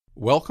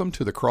Welcome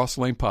to the Cross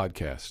Lane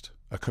Podcast,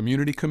 a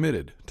community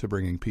committed to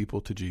bringing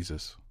people to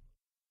Jesus.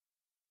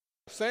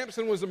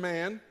 Samson was a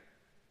man,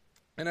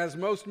 and as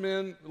most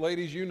men,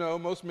 ladies, you know,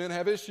 most men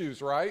have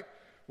issues, right?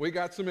 We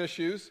got some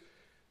issues,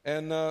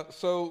 and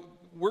so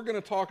we're going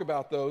to talk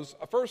about those.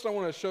 First, I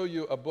want to show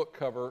you a book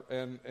cover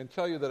and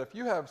tell you that if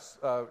you have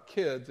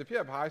kids, if you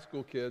have high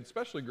school kids,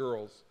 especially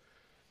girls,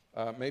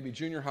 maybe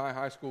junior high,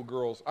 high school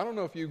girls, I don't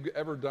know if you've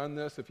ever done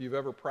this, if you've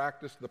ever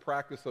practiced the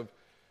practice of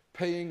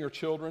paying your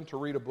children to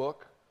read a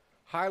book.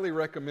 Highly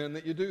recommend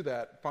that you do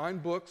that.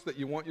 Find books that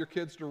you want your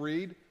kids to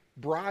read,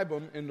 bribe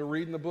them into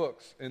reading the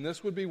books. And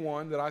this would be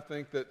one that I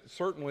think that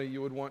certainly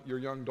you would want your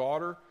young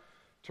daughter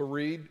to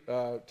read.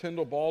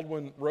 Tyndall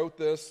Baldwin wrote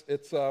this.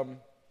 It's the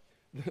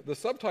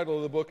subtitle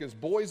of the book is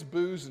Boys,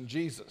 Booze, and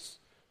Jesus.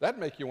 That'd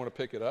make you want to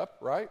pick it up,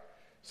 right?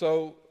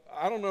 So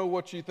I don't know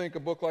what you think a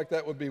book like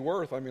that would be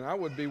worth. I mean, I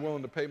would be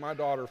willing to pay my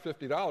daughter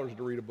 $50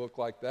 to read a book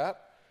like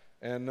that.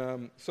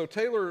 And so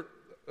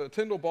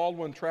Tyndall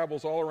Baldwin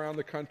travels all around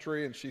the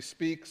country, and she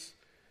speaks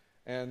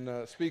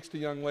to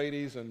young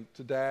ladies and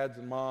to dads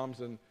and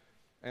moms. And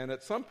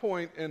at some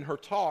point in her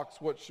talks,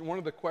 one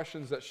of the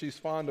questions that she's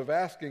fond of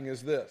asking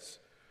is this: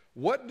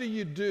 what do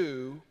you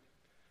do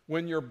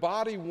when your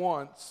body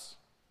wants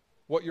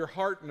what your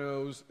heart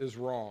knows is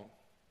wrong?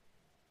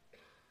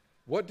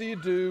 What do you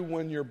do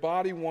when your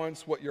body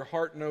wants what your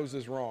heart knows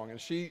is wrong? And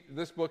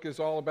this book is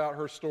all about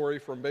her story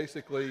from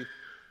basically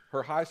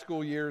her high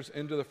school years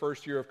into the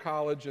first year of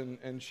college,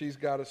 and she's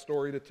got a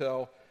story to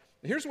tell.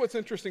 Here's what's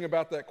interesting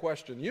about that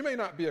question. You may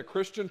not be a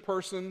Christian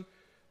person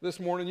this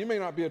morning. You may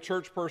not be a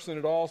church person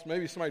at all. So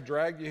maybe somebody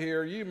dragged you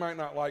here. You might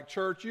not like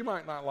church. You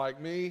might not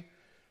like me.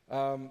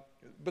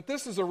 But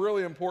this is a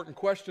really important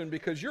question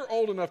because you're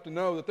old enough to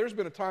know that there's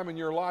been a time in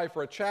your life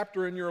or a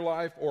chapter in your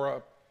life or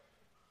a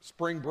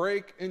spring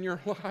break in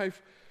your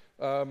life,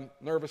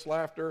 nervous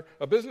laughter,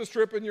 a business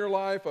trip in your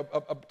life,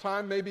 a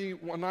time maybe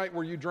one night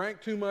where you drank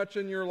too much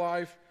in your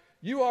life.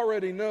 You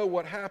already know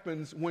what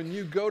happens when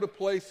you go to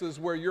places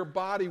where your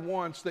body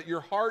wants that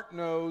your heart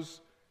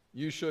knows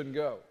you shouldn't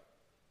go.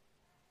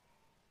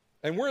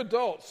 And we're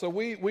adults, so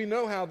we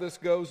know how this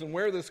goes and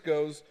where this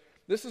goes.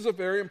 This is a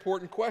very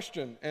important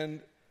question,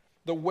 and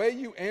the way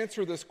you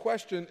answer this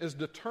question is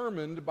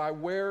determined by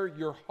where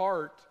your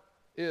heart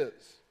is.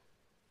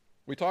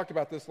 We talked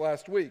about this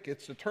last week.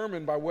 It's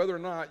determined by whether or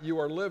not you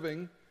are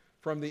living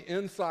from the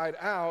inside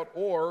out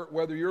or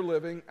whether you're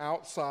living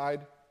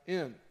outside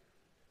in.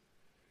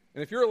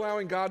 And if you're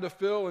allowing God to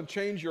fill and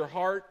change your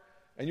heart,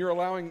 and you're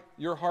allowing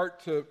your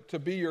heart to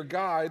be your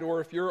guide,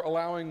 or if you're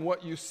allowing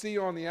what you see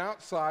on the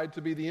outside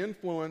to be the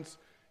influence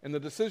and the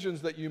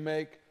decisions that you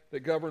make that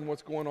govern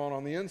what's going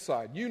on the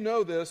inside. You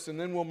know this, and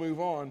then we'll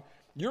move on.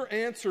 Your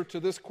answer to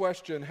this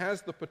question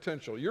has the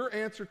potential. Your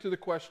answer to the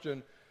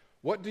question,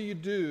 what do you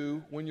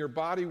do when your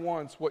body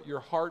wants what your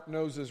heart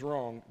knows is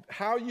wrong?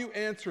 How you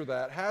answer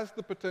that has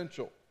the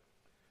potential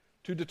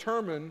to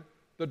determine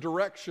the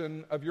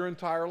direction of your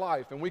entire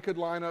life. And we could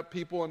line up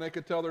people and they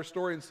could tell their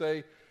story and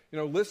say,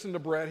 listen to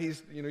Brett.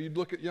 You'd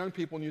look at young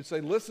people and you'd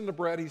say, listen to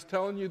Brett. He's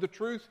telling you the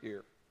truth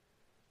here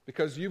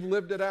because you've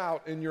lived it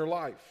out in your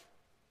life.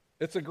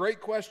 It's a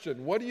great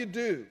question. What do you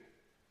do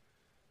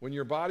when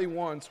your body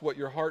wants what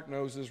your heart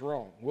knows is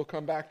wrong? We'll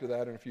come back to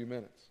that in a few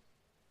minutes.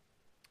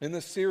 In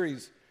this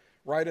series,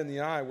 Right in the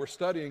Eye, we're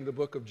studying the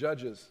book of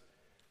Judges.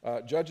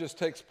 Judges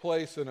takes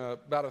place in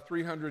about a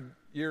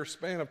 300-year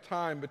span of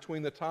time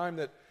between the time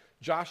that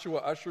Joshua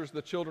ushers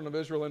the children of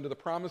Israel into the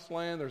Promised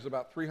Land. There's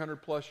about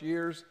 300 plus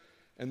years,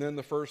 and then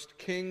the first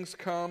kings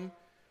come.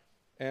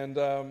 And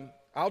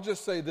I'll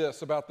just say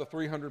this about the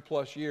 300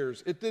 plus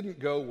years. It didn't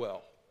go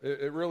well.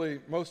 It really,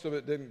 most of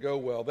it didn't go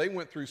well. They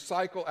went through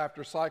cycle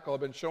after cycle.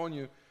 I've been showing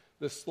you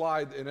this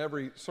slide in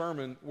every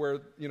sermon where,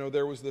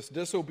 there was this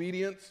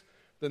disobedience,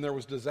 then there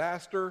was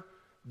disaster,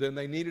 then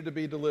they needed to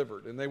be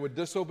delivered. And they would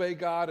disobey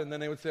God, and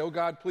then they would say, oh,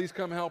 God, please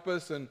come help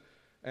us. And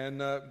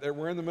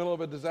we're in the middle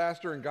of a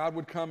disaster, and God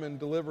would come and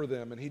deliver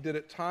them. And he did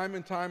it time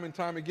and time and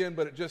time again,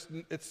 but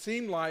it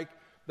seemed like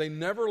they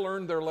never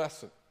learned their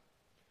lesson.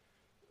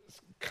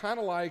 It's kind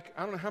of like,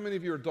 I don't know how many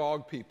of you are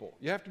dog people.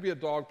 You have to be a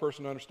dog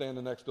person to understand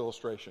the next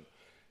illustration.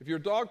 If you're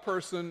a dog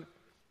person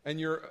and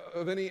you're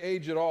of any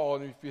age at all,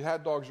 and if you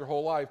had dogs your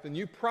whole life, then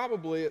you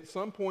probably at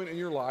some point in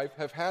your life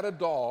have had a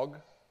dog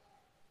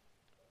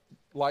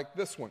like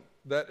this one.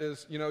 That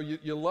is,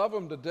 you love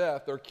them to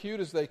death. They're cute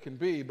as they can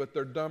be, but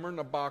they're dumber than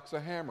a box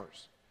of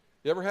hammers.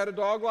 You ever had a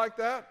dog like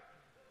that?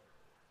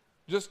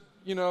 Just,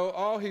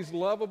 he's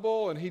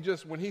lovable,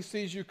 and when he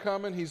sees you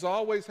coming, he's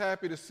always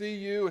happy to see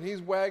you, and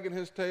he's wagging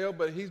his tail,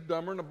 but he's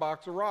dumber than a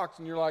box of rocks.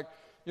 And you're like,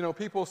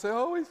 people say,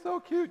 oh, he's so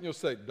cute. And you'll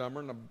say,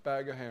 dumber than a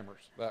bag of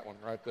hammers. That one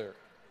right there.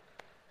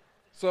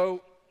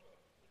 So,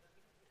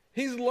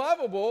 he's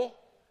lovable.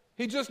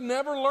 He just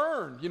never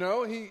learned,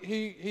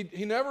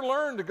 he never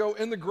learned to go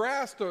in the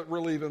grass to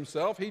relieve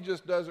himself. He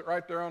just does it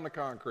right there on the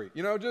concrete.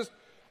 Just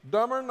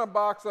dumber than a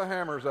box of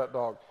hammers, that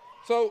dog.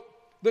 So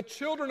the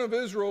children of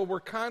Israel were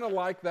kind of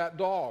like that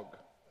dog.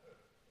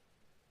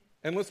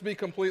 And let's be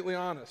completely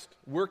honest.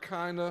 We're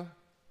kind of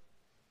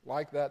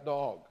like that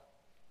dog.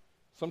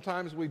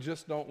 Sometimes we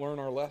just don't learn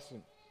our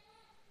lesson.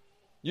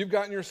 You've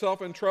gotten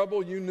yourself in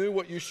trouble. You knew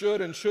what you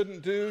should and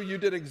shouldn't do. You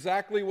did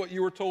exactly what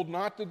you were told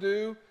not to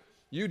do.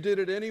 You did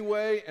it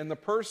anyway, and the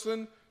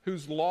person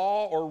whose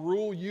law or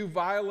rule you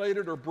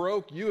violated or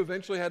broke, you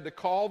eventually had to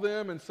call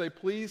them and say,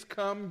 please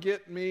come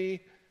get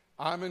me.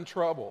 I'm in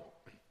trouble.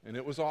 And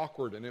it was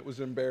awkward and it was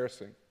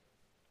embarrassing.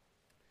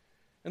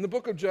 And the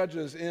book of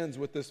Judges ends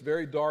with this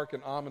very dark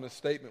and ominous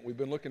statement. We've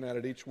been looking at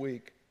it each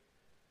week.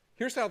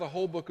 Here's how the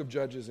whole book of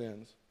Judges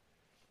ends.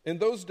 In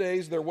those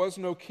days there was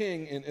no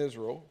king in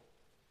Israel.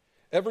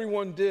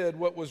 Everyone did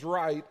what was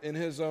right in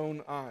his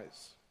own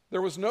eyes.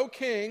 There was no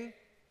king,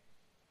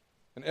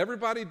 and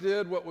everybody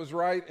did what was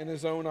right in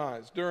his own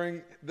eyes.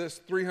 During this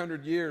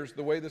 300 years,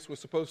 the way this was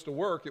supposed to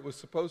work, it was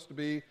supposed to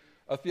be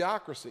a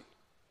theocracy.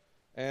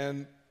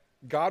 And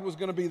God was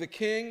going to be the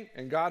king,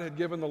 and God had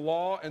given the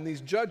law, and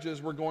these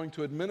judges were going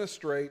to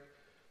administrate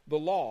the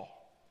law.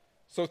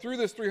 So through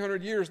this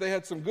 300 years, they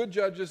had some good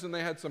judges and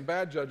they had some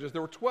bad judges.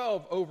 There were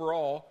 12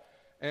 overall,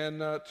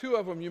 and two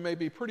of them you may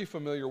be pretty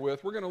familiar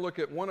with. We're going to look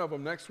at one of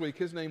them next week.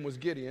 His name was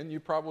Gideon. You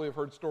probably have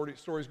heard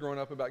stories growing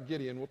up about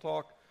Gideon. We'll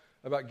talk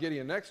about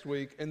Gideon next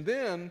week. And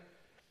then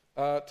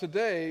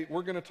today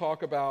we're going to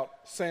talk about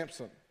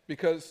Samson,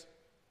 because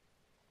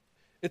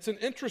it's an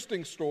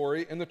interesting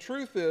story, and the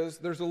truth is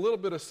there's a little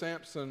bit of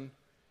Samson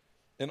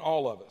in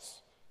all of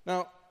us.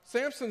 Now,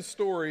 Samson's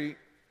story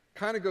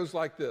kind of goes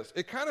like this.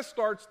 It kind of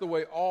starts the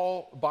way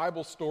all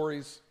Bible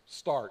stories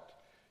start.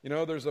 You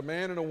know, there's a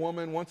man and a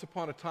woman. Once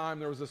upon a time,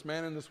 there was this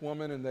man and this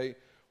woman, and they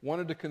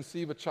wanted to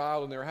conceive a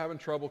child, and they were having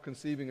trouble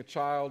conceiving a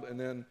child. And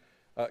then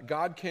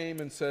God came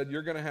and said,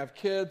 you're going to have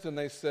kids. And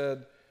they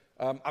said,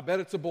 I bet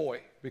it's a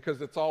boy,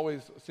 because it's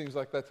always seems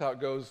like that's how it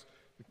goes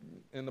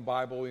in the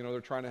Bible. You know,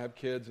 they're trying to have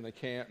kids, and they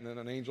can't. And then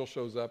an angel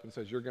shows up and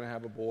says, you're going to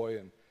have a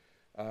boy.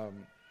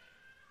 And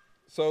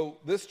so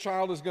this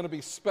child is going to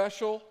be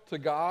special to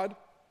God.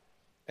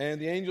 And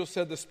the angel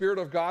said, the Spirit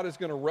of God is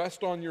going to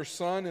rest on your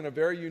son in a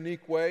very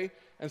unique way.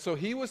 And so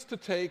he was to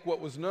take what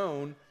was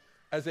known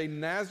as a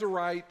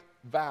Nazirite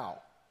vow.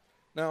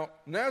 Now,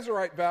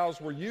 Nazirite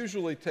vows were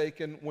usually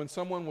taken when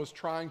someone was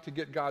trying to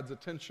get God's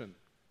attention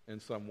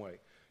in some way.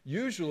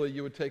 Usually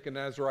you would take a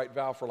Nazirite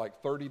vow for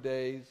like 30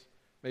 days,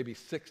 maybe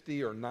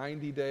 60 or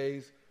 90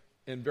 days.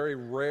 In very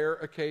rare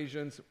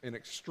occasions, in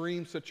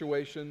extreme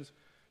situations,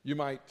 you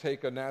might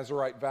take a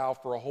Nazirite vow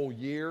for a whole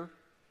year.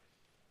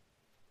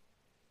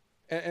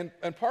 And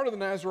part of the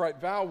Nazirite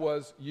vow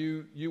was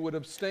you would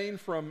abstain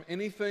from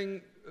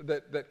anything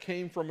that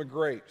came from a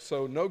grape.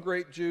 So no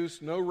grape juice,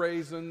 no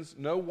raisins,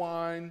 no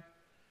wine.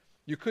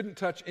 You couldn't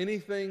touch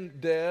anything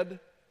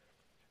dead.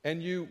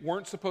 And you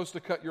weren't supposed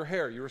to cut your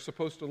hair. You were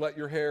supposed to let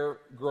your hair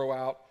grow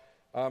out.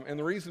 And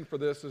the reason for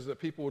this is that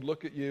people would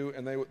look at you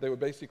and they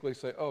would basically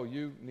say, oh,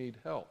 you need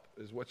help,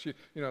 is what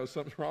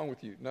something's wrong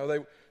with you.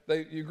 No,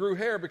 you grew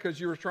hair because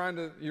you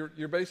were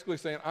you're basically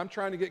saying, I'm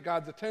trying to get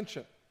God's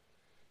attention.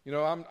 You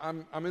know,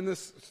 I'm in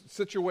this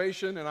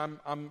situation, and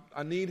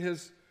I need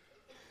his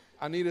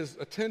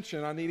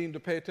attention. I need him to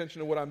pay attention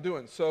to what I'm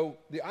doing. So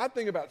the odd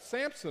thing about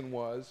Samson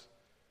was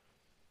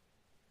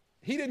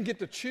he didn't get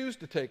to choose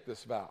to take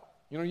this vow.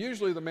 You know,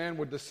 usually the man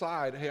would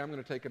decide, hey, I'm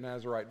going to take a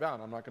Nazirite vow,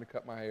 and I'm not going to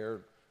cut my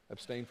hair,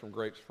 abstain from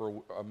grapes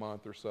for a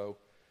month or so.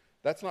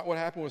 That's not what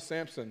happened with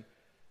Samson.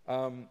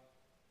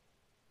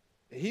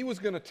 He was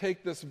going to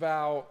take this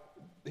vow.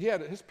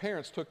 His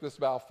parents took this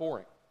vow for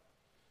him.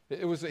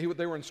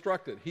 They were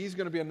instructed, he's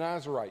going to be a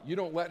Nazirite. You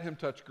don't let him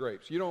touch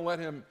grapes. You don't let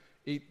him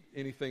eat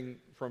anything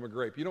from a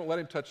grape. You don't let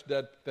him touch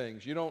dead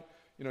things. You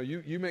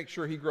make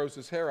sure he grows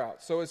his hair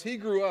out. So as he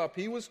grew up,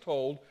 he was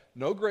told,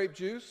 no grape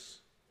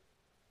juice.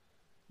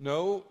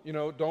 No,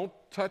 don't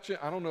touch it.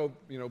 I don't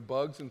know,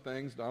 bugs and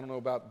things. I don't know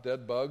about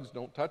dead bugs.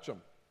 Don't touch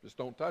them. Just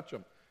don't touch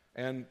them.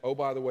 And, oh,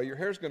 by the way, your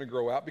hair's going to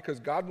grow out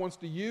because God wants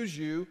to use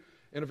you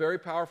in a very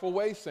powerful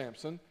way,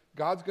 Samson.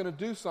 God's going to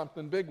do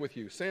something big with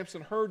you.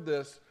 Samson heard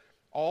this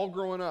all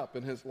growing up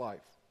in his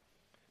life.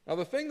 Now,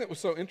 the thing that was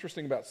so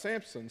interesting about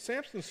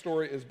Samson's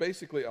story is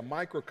basically a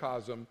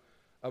microcosm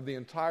of the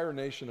entire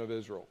nation of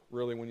Israel,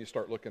 really, when you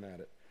start looking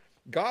at it.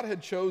 God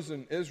had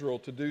chosen Israel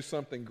to do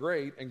something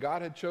great, and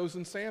God had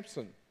chosen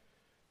Samson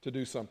to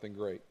do something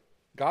great.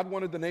 God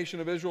wanted the nation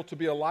of Israel to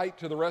be a light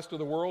to the rest of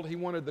the world. He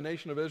wanted the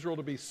nation of Israel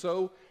to be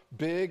so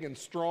big and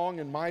strong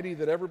and mighty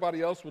that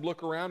everybody else would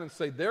look around and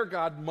say, their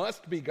God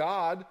must be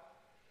God,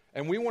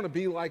 and we want to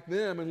be like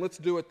them, and let's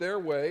do it their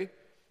way.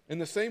 In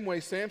the same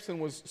way, Samson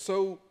was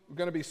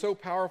going to be so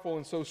powerful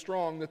and so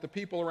strong that the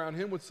people around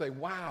him would say,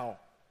 wow,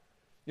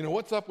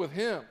 what's up with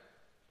him?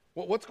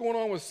 What's going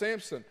on with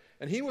Samson?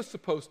 And he was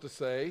supposed to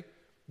say,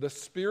 the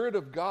Spirit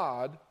of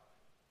God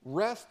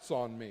rests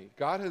on me.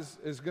 God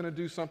is going to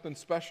do something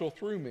special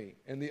through me.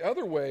 And the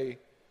other way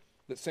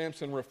that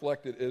Samson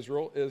reflected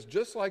Israel is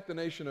just like the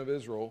nation of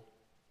Israel,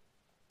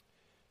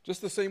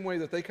 just the same way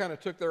that they kind of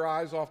took their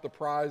eyes off the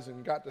prize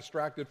and got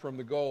distracted from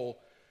the goal.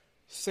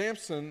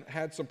 Samson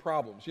had some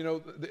problems.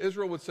 The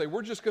Israel would say,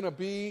 we're just going to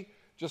be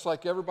just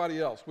like everybody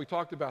else. We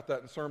talked about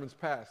that in sermons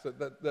past,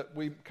 that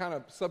we kind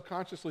of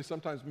subconsciously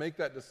sometimes make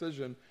that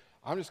decision.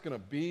 I'm just going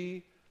to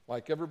be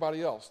like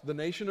everybody else. The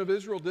nation of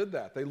Israel did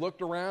that. They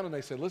looked around and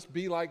they said, let's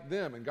be like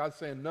them. And God's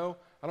saying, no,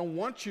 I don't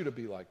want you to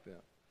be like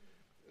them.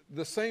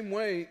 The same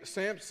way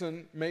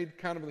Samson made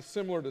kind of a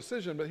similar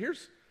decision, but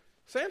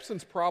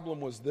Samson's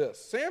problem was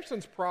this.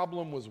 Samson's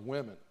problem was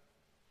women.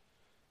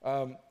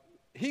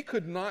 He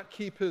could not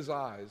keep his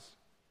eyes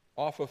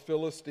off of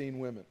Philistine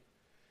women.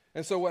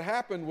 And so what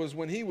happened was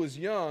when he was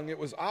young, it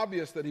was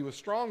obvious that he was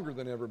stronger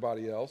than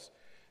everybody else.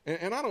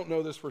 And I don't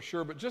know this for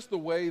sure, but just the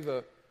way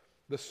the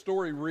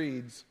story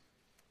reads,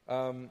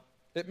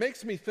 it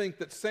makes me think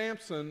that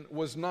Samson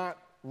was not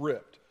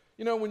ripped.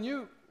 You know, when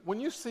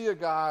you see a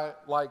guy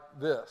like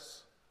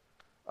this,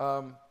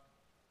 I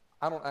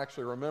don't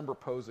actually remember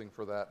posing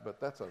for that, but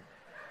that's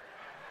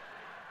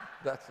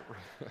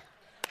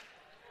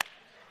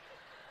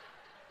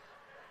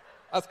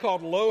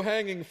called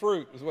low-hanging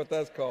fruit is what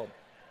that's called.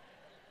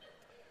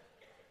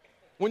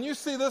 When you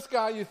see this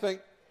guy, you think,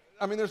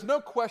 I mean, there's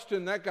no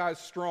question that guy's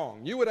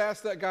strong. You would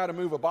ask that guy to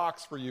move a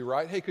box for you,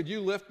 right? Hey, could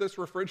you lift this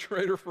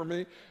refrigerator for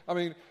me? I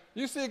mean,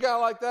 you see a guy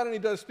like that and he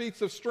does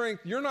feats of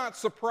strength, you're not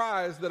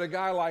surprised that a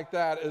guy like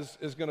that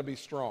is going to be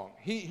strong.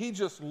 He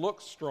just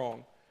looks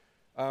strong.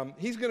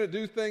 He's going to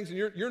do things and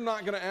you're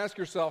not going to ask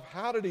yourself,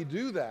 how did he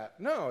do that?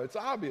 No, it's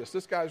obvious.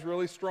 This guy's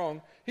really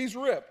strong. He's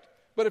ripped.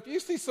 But if you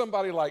see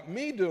somebody like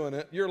me doing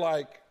it, you're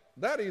like,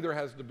 that either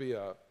has to be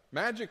a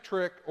magic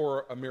trick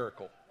or a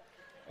miracle.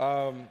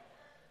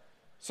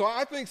 So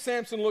I think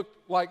Samson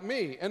looked like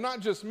me, and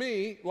not just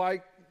me,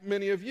 like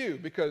many of you,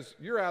 because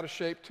you're out of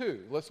shape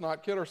too. Let's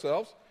not kid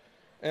ourselves.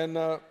 And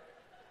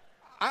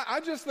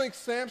I just think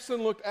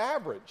Samson looked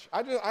average.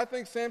 I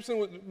think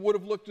Samson would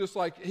have looked just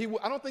like,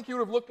 I don't think he would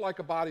have looked like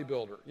a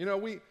bodybuilder. You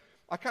know,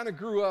 I kind of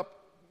grew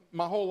up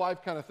my whole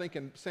life kind of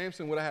thinking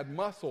Samson would have had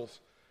muscles,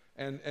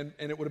 and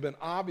it would have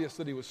been obvious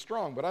that he was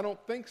strong, but I don't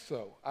think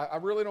so. I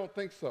really don't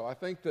think so. I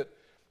think that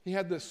he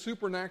had this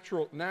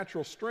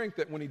natural strength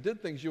that when he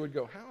did things, you would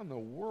go, how in the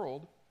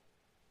world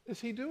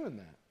is he doing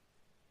that?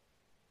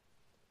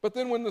 But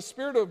then when the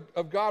Spirit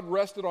of God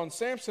rested on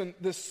Samson,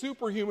 this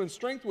superhuman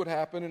strength would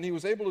happen, and he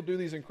was able to do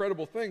these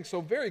incredible things. So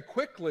very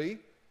quickly,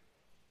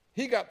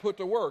 he got put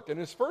to work. And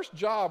his first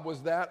job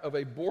was that of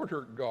a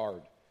border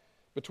guard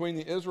between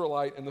the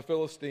Israelite and the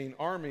Philistine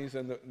armies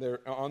and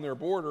on their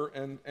border.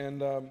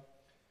 And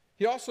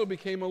he also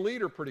became a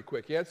leader pretty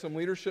quick. He had some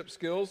leadership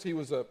skills. He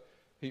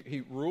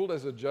ruled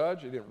as a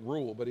judge. He didn't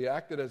rule, but he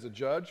acted as a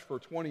judge for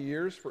 20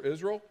 years for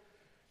Israel.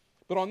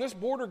 But on this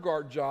border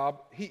guard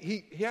job,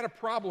 he had a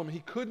problem. He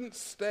couldn't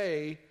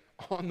stay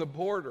on the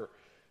border.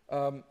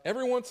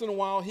 Every once in a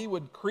while, he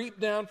would creep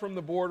down from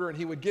the border, and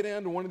he would get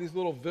into one of these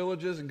little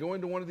villages and go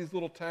into one of these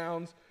little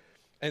towns.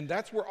 And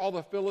that's where all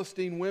the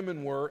Philistine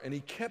women were, and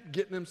he kept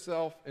getting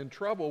himself in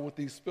trouble with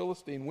these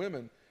Philistine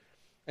women.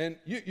 And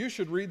you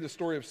should read the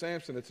story of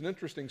Samson. It's an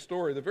interesting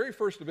story. The very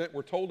first event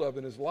we're told of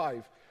in his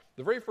life,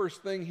 the very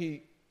first thing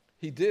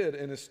he did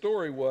in his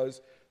story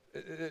was,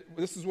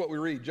 this is what we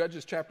read,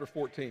 Judges chapter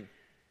 14.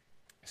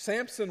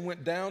 Samson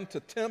went down to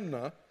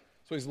Timnah,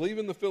 so he's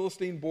leaving the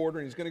Philistine border,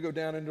 and he's going to go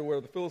down into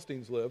where the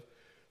Philistines live.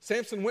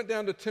 Samson went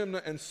down to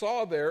Timnah and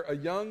saw there a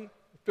young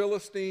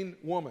Philistine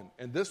woman,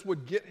 and this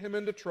would get him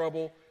into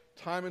trouble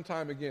time and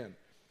time again.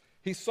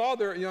 He saw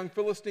there a young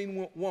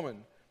Philistine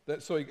woman,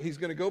 so he's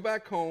going to go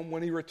back home.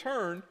 When he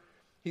returned,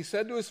 he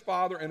said to his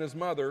father and his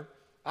mother,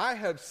 I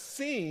have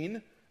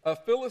seen a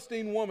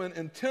Philistine woman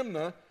in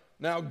Timnah,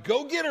 now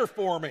go get her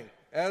for me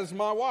as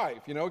my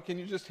wife. You know, can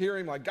you just hear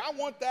him like, I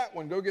want that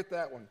one, go get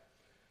that one.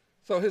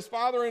 So his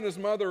father and his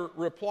mother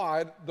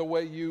replied the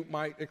way you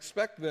might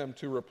expect them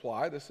to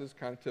reply. This is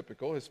kind of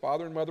typical. His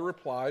father and mother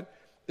replied,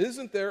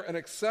 isn't there an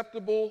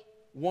acceptable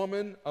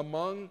woman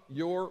among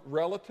your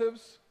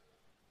relatives?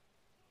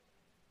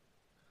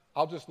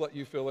 I'll just let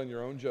you fill in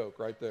your own joke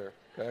right there,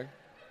 okay?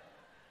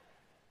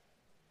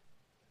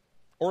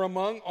 Or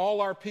among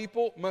all our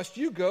people, must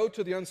you go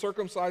to the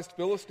uncircumcised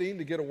Philistine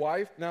to get a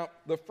wife? Now,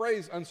 the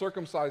phrase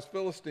uncircumcised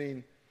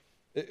Philistine,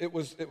 it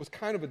was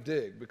kind of a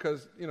dig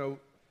because, you know,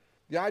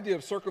 the idea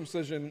of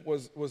circumcision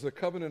was a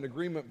covenant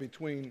agreement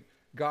between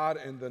God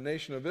and the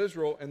nation of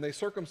Israel, and they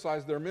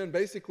circumcised their men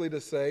basically to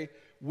say,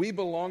 we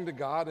belong to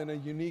God in a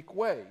unique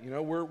way. You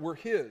know, we're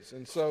His.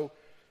 And so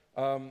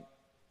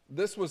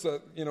this was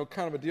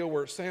kind of a deal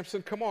where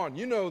Samson, come on,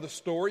 you know the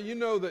story. You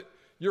know that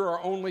you're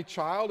our only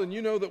child, and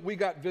you know that we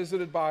got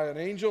visited by an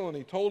angel, and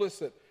he told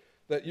us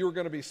that you were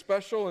going to be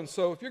special. And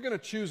so if you're going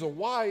to choose a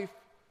wife,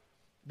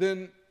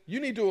 then you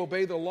need to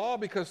obey the law,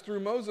 because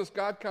through Moses,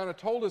 God kind of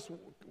told us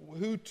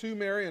who to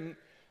marry and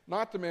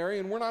not to marry,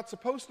 and we're not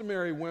supposed to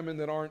marry women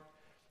that aren't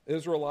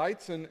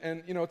Israelites.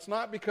 And you know, it's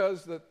not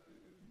because that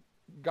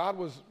God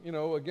was, you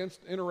know,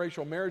 against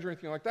interracial marriage or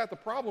anything like that. The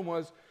problem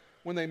was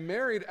when they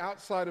married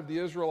outside of the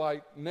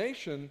Israelite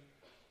nation,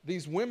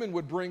 these women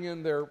would bring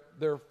in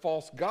their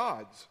false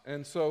gods.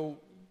 And so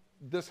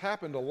this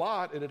happened a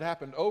lot. It had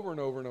happened over and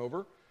over and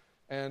over.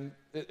 And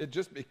it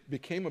just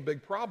became a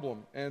big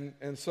problem.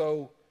 And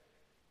so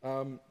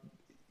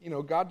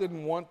God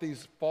didn't want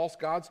these false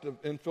gods to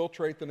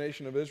infiltrate the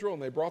nation of Israel,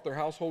 and they brought their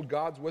household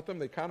gods with them.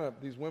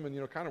 These women,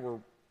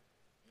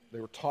 they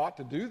were taught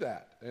to do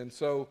that.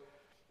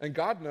 And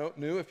God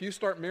knew if you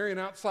start marrying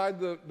outside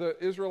the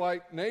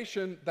Israelite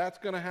nation, that's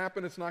going to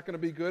happen. It's not going to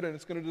be good, and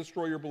it's going to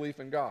destroy your belief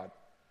in God.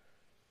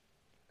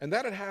 And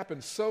that had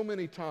happened so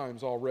many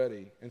times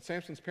already. And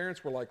Samson's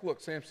parents were like, look,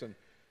 Samson,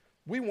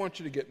 we want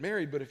you to get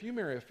married, but if you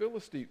marry a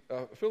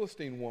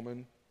Philistine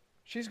woman,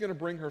 she's going to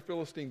bring her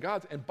Philistine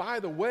gods. And by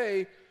the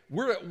way,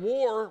 we're at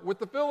war with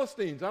the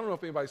Philistines. I don't know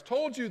if anybody's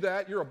told you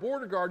that. You're a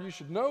border guard. You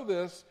should know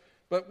this.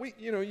 But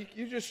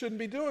you just shouldn't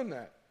be doing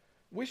that.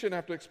 We shouldn't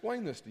have to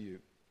explain this to you.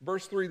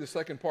 Verse 3, the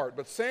second part.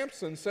 But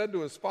Samson said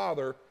to his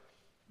father,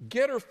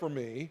 get her for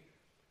me.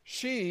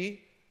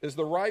 She is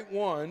the right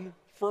one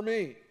for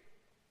me.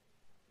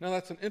 Now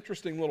that's an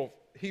interesting little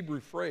Hebrew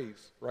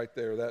phrase right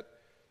there, that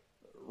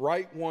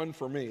right one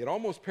for me. It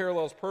almost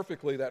parallels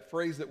perfectly that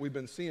phrase that we've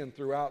been seeing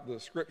throughout the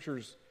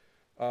scriptures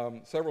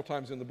several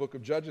times in the book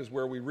of Judges,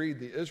 where we read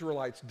the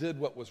Israelites did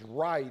what was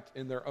right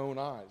in their own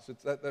eyes.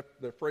 It's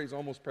the phrase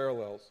almost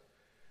parallels.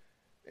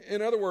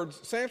 In other words,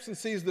 Samson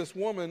sees this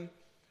woman,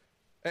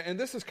 and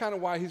this is kind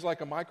of why he's like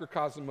a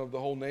microcosm of the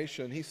whole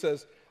nation. He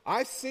says,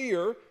 I see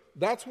her,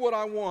 that's what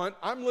I want,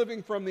 I'm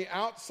living from the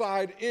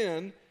outside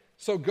in,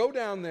 so go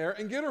down there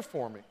and get her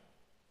for me.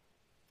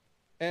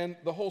 And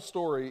the whole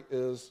story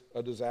is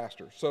a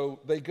disaster. So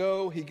they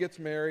go, he gets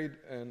married,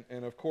 and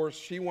of course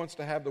she wants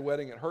to have the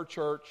wedding at her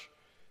church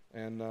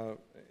and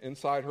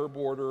inside her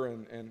border,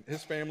 and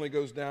his family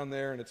goes down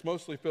there, and it's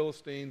mostly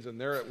Philistines,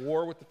 and they're at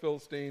war with the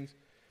Philistines.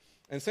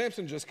 And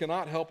Samson just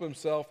cannot help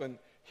himself, and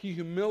he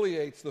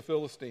humiliates the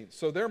Philistines.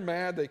 So they're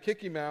mad, they kick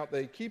him out,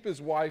 they keep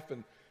his wife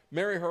and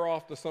marry her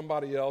off to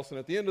somebody else, and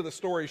at the end of the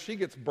story, she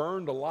gets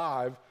burned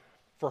alive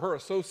for her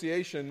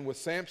association with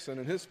Samson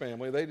and his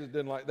family. They just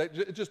didn't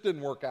it just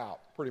didn't work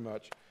out, pretty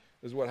much,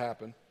 is what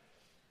happened.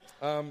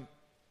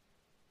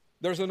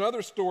 There's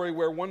another story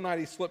where one night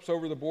he slips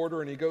over the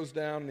border and he goes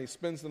down and he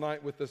spends the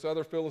night with this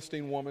other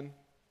Philistine woman.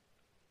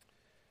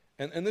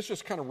 And this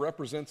just kind of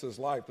represents his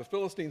life. The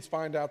Philistines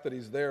find out that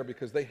he's there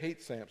because they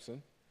hate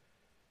Samson.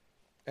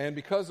 And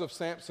because of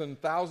Samson,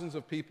 thousands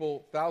of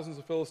people, thousands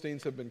of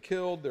Philistines have been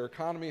killed. Their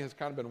economy has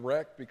kind of been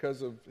wrecked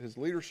because of his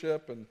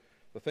leadership and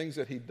the things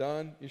that he'd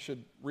done. You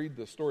should read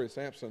the story of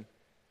Samson.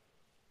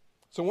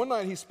 So one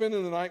night he's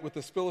spending the night with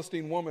this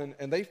Philistine woman,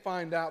 and they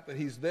find out that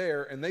he's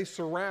there, and they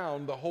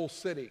surround the whole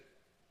city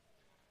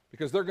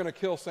because they're going to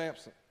kill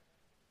Samson.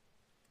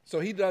 So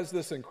he does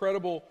this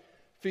incredible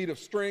feat of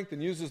strength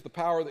and uses the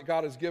power that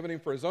God has given him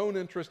for his own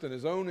interest and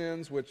his own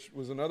ends, which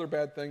was another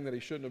bad thing that he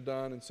shouldn't have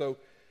done. And so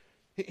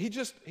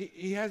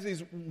he has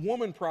these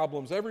woman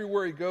problems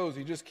everywhere he goes.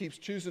 He just keeps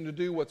choosing to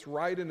do what's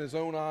right in his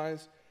own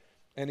eyes.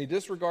 And he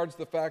disregards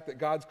the fact that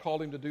God's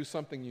called him to do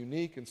something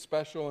unique and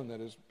special and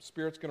that his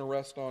Spirit's going to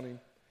rest on him.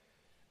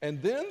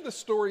 And then the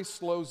story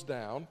slows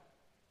down,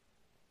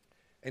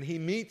 and he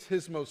meets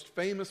his most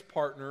famous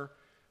partner,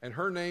 and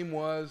her name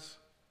was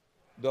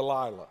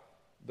Delilah.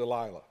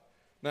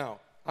 Now,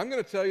 I'm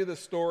going to tell you this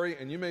story,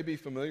 and you may be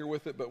familiar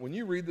with it, but when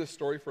you read this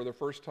story for the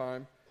first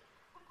time,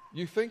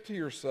 you think to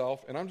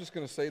yourself, and I'm just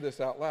going to say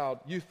this out loud,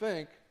 you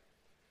think,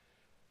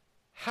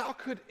 how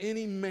could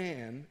any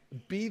man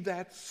be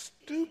that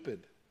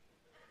stupid?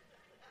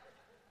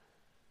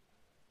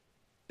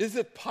 Is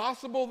it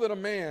possible that a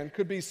man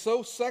could be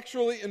so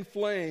sexually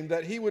inflamed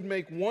that he would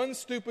make one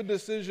stupid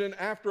decision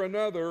after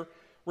another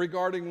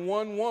regarding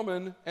one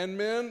woman? And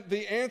men,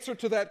 the answer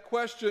to that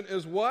question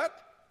is what?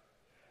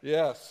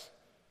 Yes.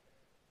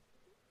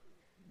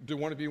 Do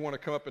one of you want to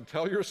come up and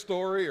tell your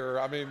story? Or,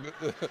 I mean,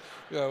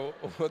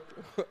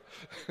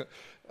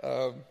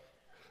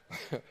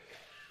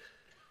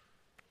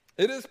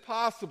 it is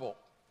possible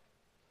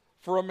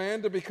for a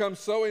man to become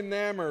so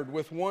enamored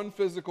with one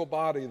physical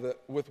body,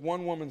 with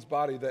one woman's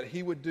body, that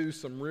he would do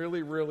some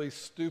really, really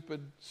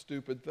stupid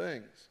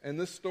things. And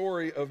this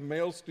story of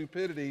male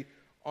stupidity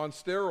on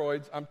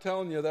steroids, I'm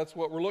telling you, that's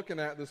what we're looking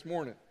at this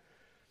morning.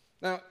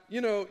 Now,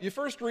 you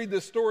first read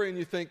this story and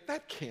you think,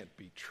 that can't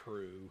be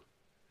true.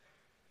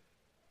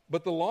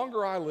 But the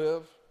longer I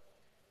live,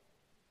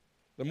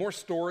 the more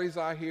stories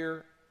I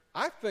hear,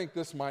 I think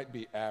this might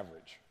be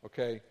average,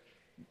 okay?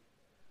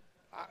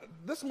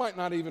 This might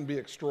not even be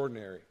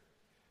extraordinary.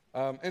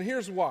 And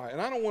here's why.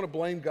 And I don't want to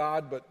blame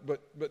God,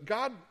 but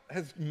God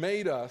has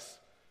made us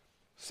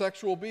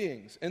sexual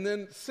beings. And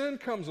then sin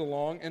comes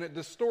along and it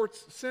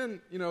distorts sin.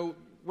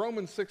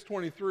 Romans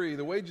 6:23,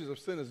 the wages of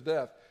sin is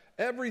death.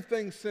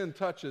 Everything sin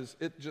touches,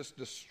 it just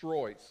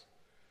destroys.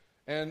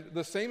 And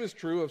the same is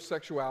true of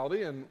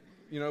sexuality. And,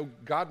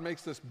 God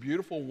makes this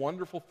beautiful,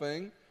 wonderful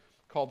thing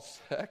called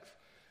sex.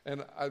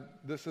 And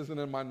this isn't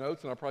in my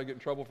notes, and I'll probably get in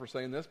trouble for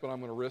saying this, but I'm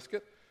going to risk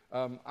it.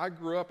 I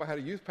grew up, I had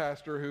a youth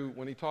pastor who,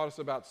 when he taught us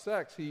about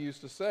sex, he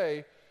used to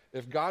say,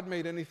 if God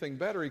made anything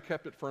better, he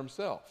kept it for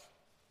himself.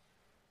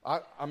 I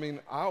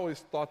always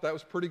thought that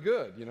was pretty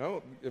good,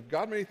 If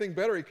God made anything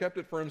better, he kept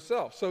it for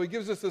himself. So he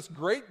gives us this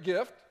great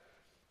gift.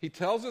 He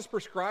tells us,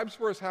 prescribes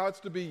for us how it's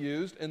to be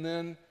used, and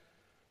then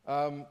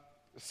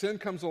sin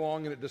comes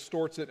along and it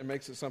distorts it and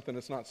makes it something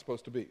it's not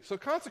supposed to be. So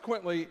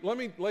consequently,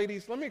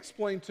 ladies, let me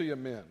explain to you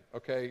men,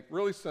 okay?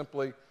 Really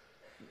simply.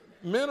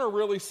 Men are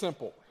really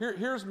simple.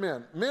 Here's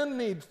men. Men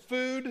need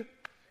food.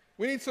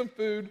 We need some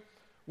food.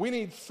 We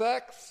need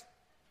sex.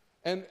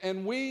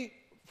 And we,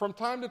 from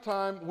time to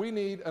time, we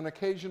need an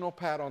occasional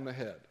pat on the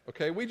head,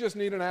 okay? We just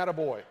need an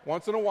attaboy.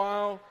 Once in a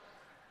while,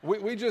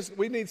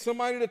 we need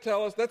somebody to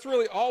tell us. That's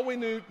really all we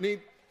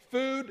need.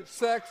 Food,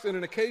 sex, and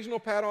an occasional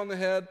pat on the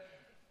head.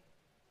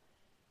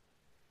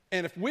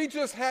 And if we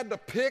just had to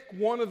pick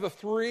one of the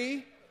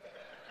three,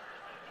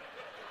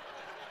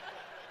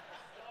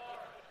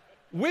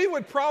 we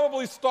would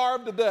probably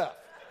starve to death,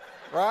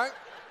 right?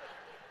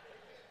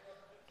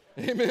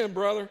 Amen,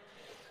 brother.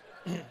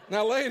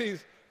 Now,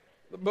 ladies,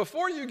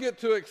 before you get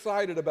too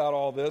excited about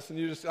all this,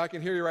 and I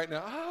can hear you right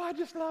now, oh, I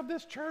just love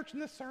this church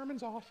and this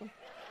sermon's awesome.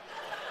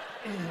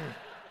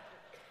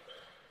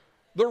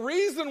 The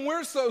reason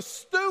we're so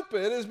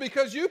stupid is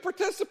because you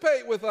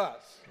participate with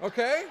us,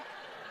 okay?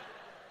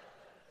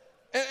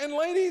 And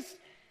ladies,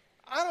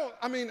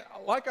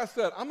 like I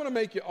said, I'm going to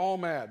make you all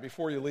mad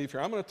before you leave here.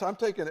 I'm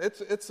taking,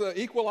 it's an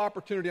equal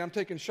opportunity. I'm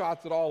taking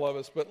shots at all of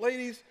us. But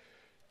ladies,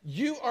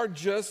 you are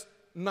just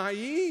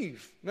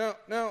naive. Now,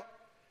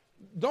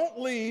 don't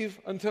leave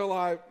until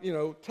I,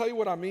 tell you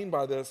what I mean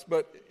by this.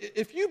 But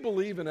if you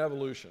believe in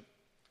evolution,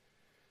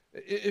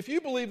 if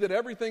you believe that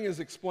everything is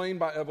explained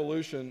by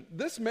evolution,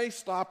 this may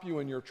stop you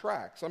in your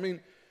tracks. I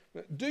mean,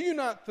 do you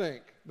not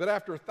think that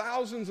after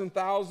thousands and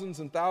thousands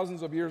and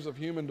thousands of years of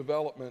human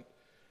development,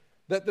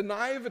 that the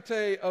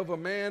naivete of a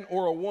man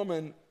or a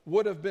woman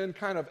would have been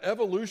kind of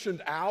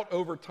evolutioned out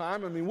over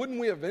time? I mean,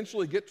 wouldn't we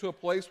eventually get to a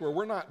place where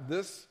we're not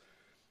this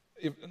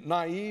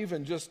naive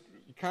and just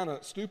kind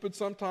of stupid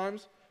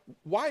sometimes?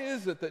 Why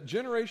is it that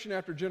generation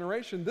after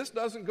generation, this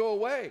doesn't go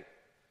away?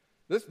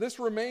 This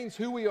remains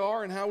who we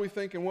are and how we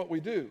think and what we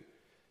do.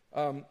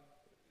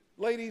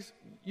 Ladies,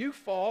 you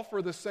fall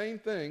for the same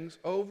things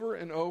over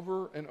and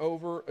over and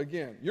over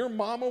again. Your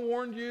mama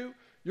warned you.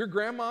 Your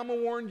grandmama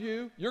warned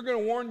you. You're going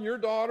to warn your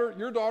daughter.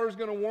 Your daughter's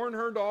going to warn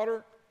her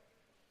daughter.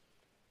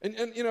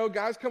 And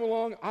guys come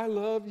along, I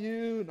love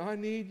you, and I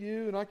need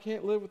you, and I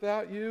can't live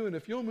without you, and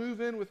if you'll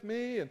move in with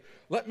me, and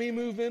let me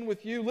move in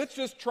with you, let's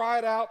just try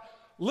it out.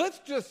 Let's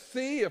just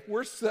see if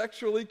we're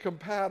sexually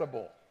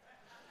compatible.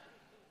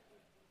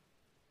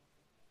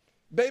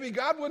 Baby,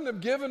 God wouldn't have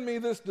given me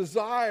this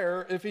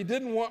desire if he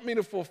didn't want me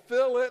to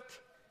fulfill it.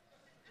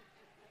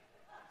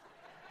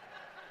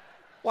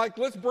 Like,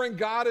 let's bring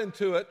God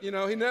into it. He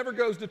never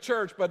goes to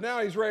church, but now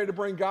he's ready to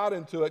bring God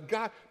into it.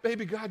 God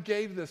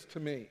gave this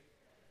to me.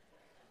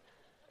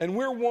 And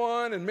we're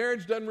one, and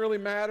marriage doesn't really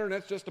matter, and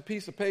that's just a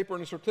piece of paper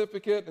and a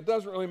certificate. It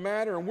doesn't really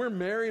matter, and we're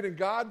married in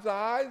God's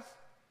eyes.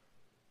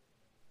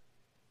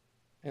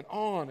 And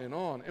on and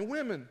on. And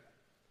women,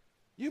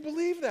 you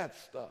believe that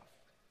stuff.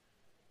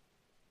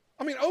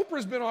 I mean,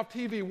 Oprah's been off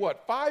TV,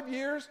 5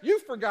 years?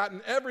 You've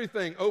forgotten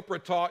everything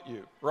Oprah taught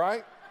you,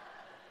 right?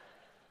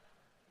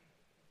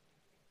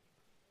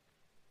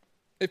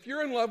 If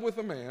you're in love with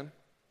a man,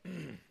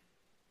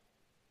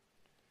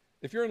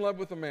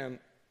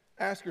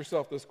 ask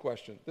yourself this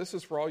question. This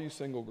is for all you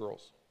single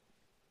girls.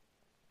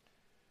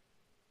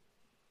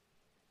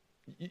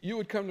 You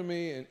would come to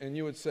me and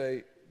you would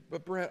say,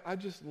 but Brett, I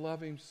just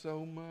love him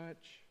so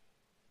much.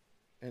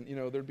 And,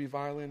 there'd be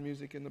violin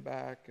music in the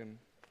back and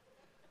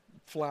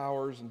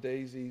flowers and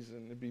daisies,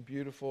 and it'd be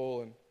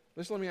beautiful. And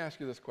just let me ask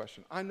you this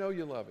question. I know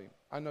you love him.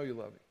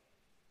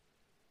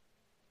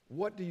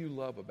 What do you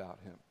love about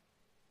him?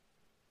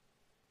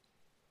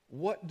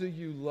 What do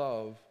you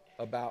love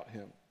about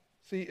him?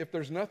 See, if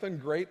there's nothing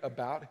great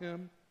about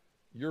him,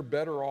 you're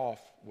better off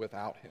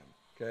without him,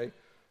 okay?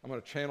 I'm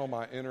going to channel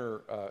my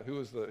inner, who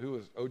was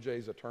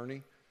OJ's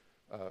attorney?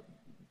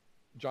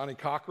 Johnny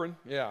Cochran.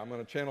 Yeah, I'm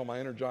going to channel my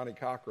inner Johnny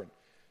Cochran.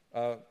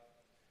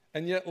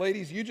 And yet,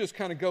 ladies, you just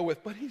kind of go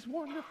with, but he's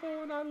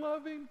wonderful and I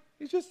love him.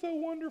 He's just so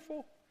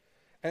wonderful.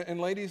 And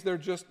ladies,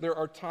 there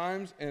are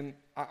times, and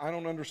I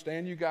don't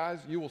understand you guys,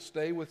 you will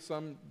stay with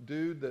some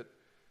dude that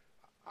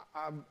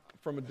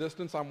from a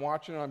distance I'm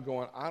watching and I'm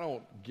going, I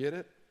don't get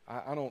it.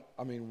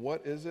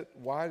 What is it?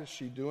 Why is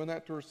she doing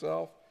that to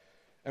herself?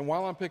 And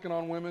while I'm picking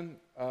on women,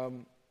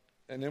 and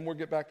then we'll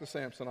get back to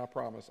Samson, I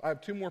promise. I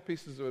have 2 more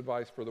pieces of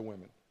advice for the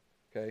women,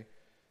 okay?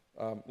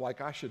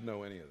 Like I should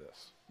know any of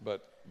this.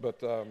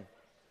 But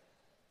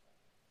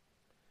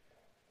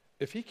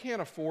if he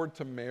can't afford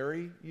to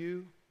marry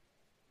you,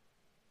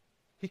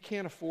 he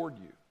can't afford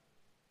you.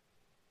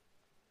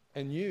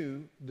 And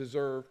you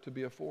deserve to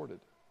be afforded.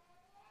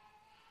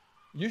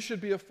 You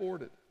should be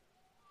afforded.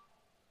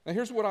 Now,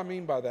 here's what I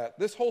mean by that.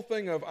 This whole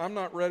thing of I'm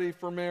not ready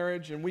for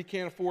marriage and we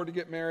can't afford to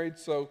get married,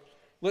 so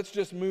let's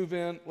just move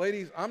in.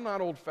 Ladies, I'm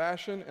not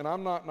old-fashioned and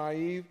I'm not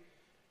naive.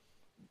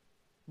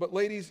 But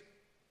ladies,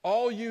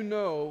 all you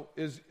know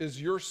is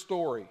your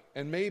story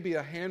and maybe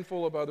a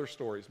handful of other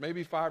stories,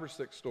 maybe 5 or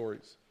 6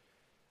 stories.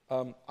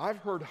 I've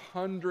heard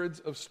hundreds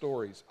of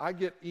stories. I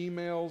get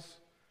emails.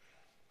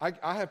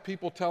 I have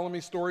people telling me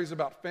stories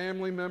about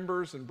family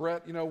members, and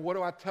Brett, what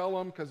do I tell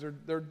them because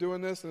they're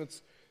doing this, and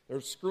They're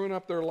screwing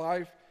up their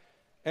life.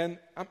 And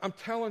I'm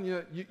telling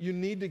you, you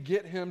need to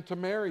get him to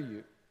marry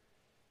you.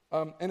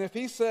 And if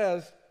he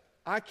says,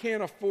 I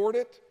can't afford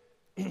it,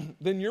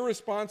 then your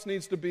response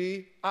needs to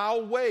be,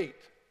 I'll wait,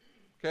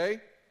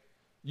 okay?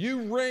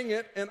 You ring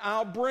it and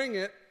I'll bring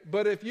it,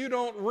 but if you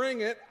don't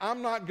ring it,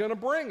 I'm not going to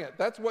bring it.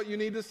 That's what you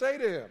need to say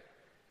to him,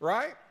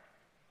 right?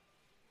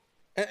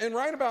 And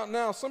right about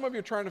now, some of you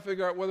are trying to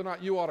figure out whether or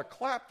not you ought to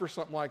clap for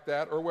something like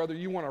that or whether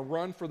you want to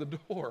run for the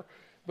door.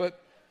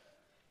 But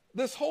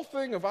this whole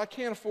thing of I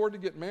can't afford to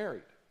get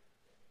married,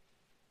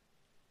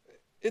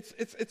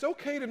 it's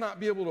okay to not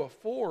be able to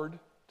afford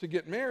to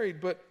get married,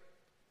 but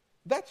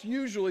that's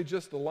usually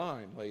just a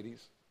line,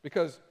 ladies,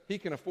 because he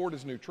can afford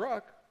his new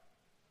truck,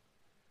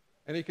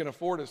 and he can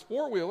afford his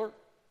four-wheeler,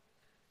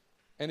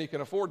 and he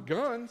can afford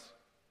guns,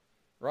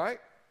 right?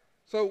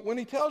 So when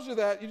he tells you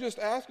that, you just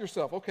ask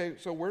yourself, okay,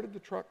 so where did the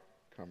truck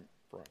come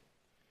from?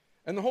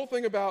 And the whole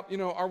thing about,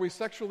 are we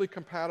sexually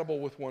compatible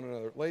with one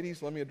another?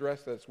 Ladies, let me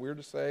address that. It's weird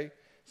to say.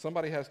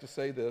 Somebody has to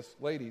say this.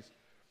 Ladies,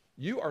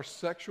 you are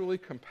sexually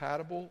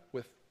compatible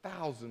with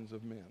thousands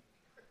of men.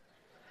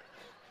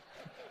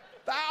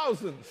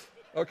 Thousands,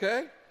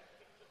 okay?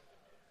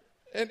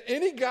 And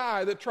any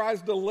guy that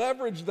tries to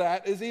leverage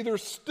that is either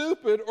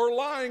stupid or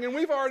lying. And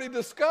we've already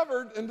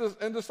discovered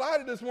and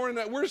decided this morning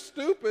that we're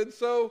stupid.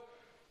 So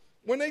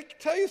when they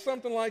tell you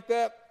something like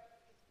that,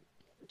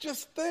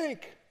 just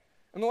think.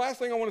 And the last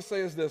thing I want to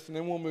say is this, and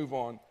then we'll move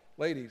on.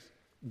 Ladies,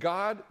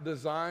 God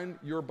designed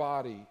your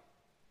body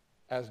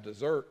as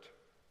dessert,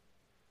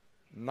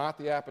 not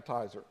the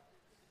appetizer,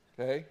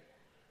 okay?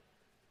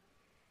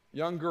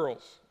 Young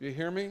girls, you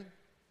hear me?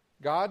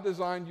 God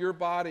designed your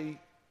body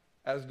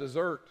as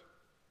dessert,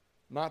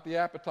 not the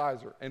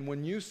appetizer. And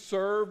when you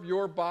serve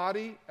your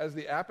body as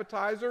the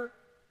appetizer,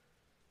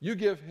 you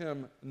give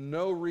him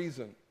no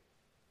reason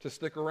to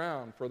stick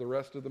around for the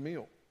rest of the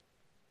meal.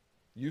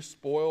 You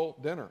spoil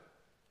dinner.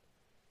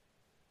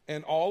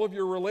 And all of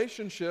your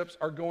relationships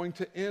are going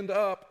to end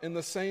up in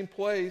the same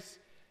place,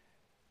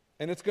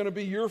 and it's going to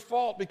be your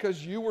fault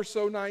because you were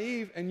so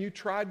naive and you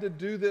tried to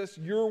do this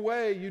your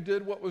way. You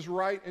did what was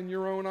right in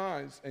your own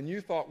eyes. And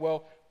you thought,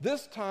 well,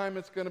 this time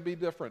it's going to be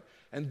different.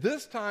 And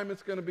this time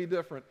it's going to be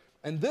different.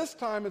 And this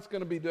time it's going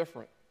to be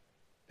different.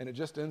 And it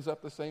just ends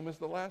up the same as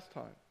the last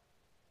time.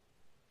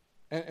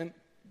 And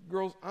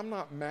girls, I'm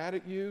not mad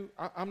at you.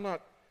 I'm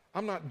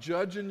not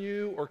judging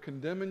you or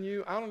condemning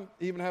you. I don't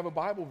even have a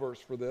Bible verse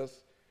for this.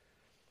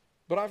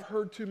 But I've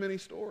heard too many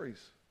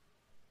stories.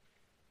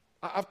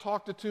 I've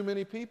talked to too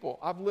many people.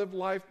 I've lived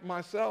life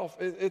myself.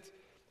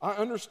 I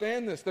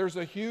understand this. There's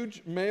a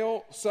huge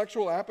male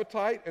sexual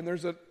appetite, and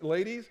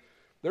ladies,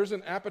 there's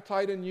an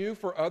appetite in you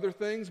for other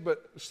things,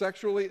 but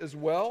sexually as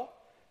well.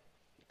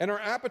 And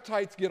our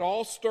appetites get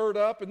all stirred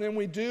up, and then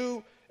we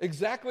do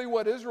exactly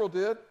what Israel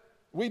did.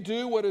 We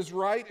do what is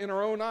right in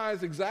our own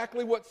eyes,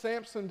 exactly what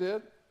Samson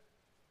did.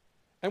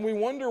 And we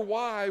wonder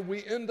why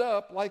we end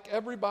up like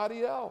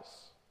everybody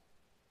else.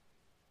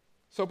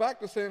 So back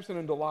to Samson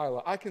and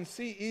Delilah. I can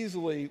see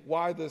easily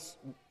why this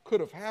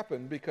could have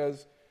happened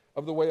because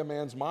of the way a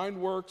man's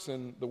mind works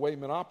and the way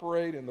men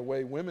operate and the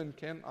way women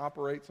can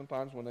operate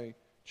sometimes when they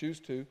choose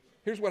to.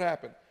 Here's what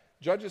happened.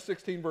 Judges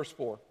 16, verse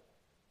 4.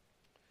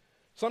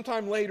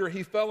 Sometime later,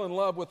 he fell in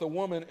love with a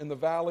woman in the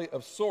valley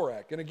of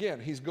Sorek. And again,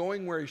 he's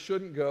going where he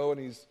shouldn't go,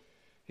 and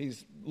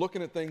he's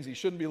looking at things he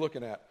shouldn't be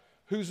looking at,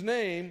 whose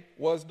name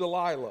was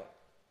Delilah.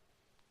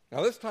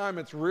 Now, this time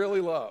it's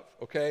really love,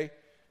 okay?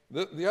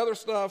 The other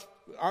stuff,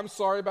 I'm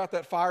sorry about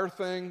that fire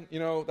thing.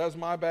 That's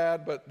my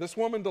bad. But this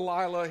woman,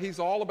 Delilah, he's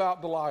all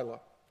about Delilah.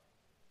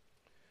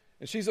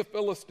 And she's a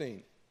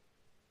Philistine.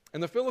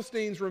 And the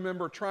Philistines,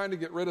 remember, trying to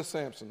get rid of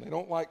Samson. They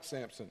don't like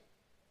Samson.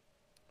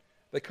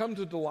 They come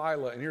to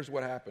Delilah, and here's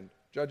what happened.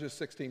 Judges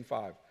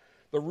 16:5.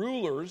 The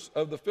rulers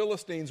of the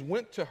Philistines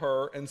went to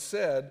her and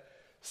said,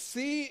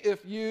 "See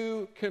if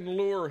you can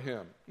lure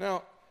him."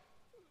 Now,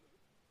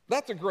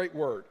 that's a great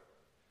word.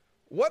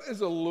 What is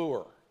a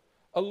lure?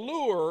 A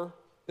lure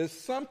is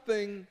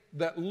something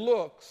that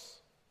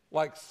looks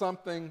like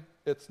something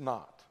it's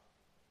not,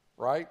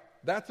 right?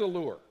 That's a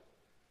lure.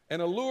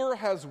 And a lure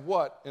has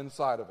what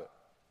inside of it?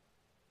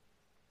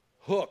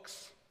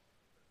 Hooks.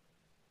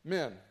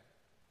 Men,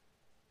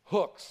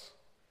 hooks.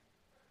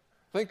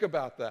 Think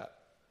about that.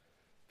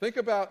 Think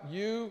about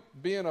you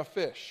being a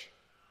fish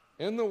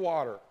in the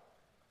water.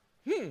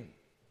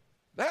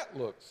 That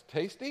looks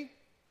tasty.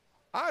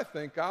 I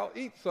think I'll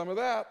eat some of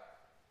that.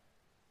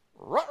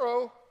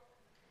 Ruh-roh.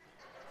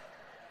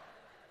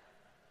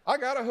 I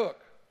got a hook.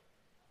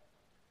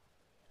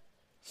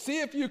 See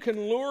if you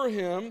can lure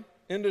him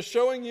into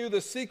showing you the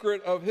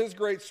secret of his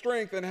great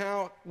strength and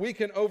how we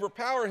can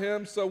overpower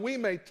him so we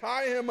may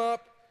tie him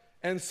up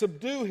and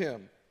subdue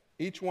him,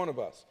 each one of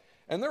us.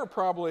 And there are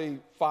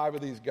probably 5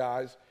 of these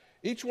guys.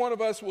 Each one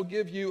of us will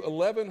give you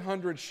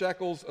 1,100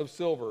 shekels of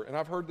silver. And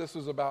I've heard this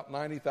is about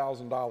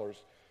 $90,000.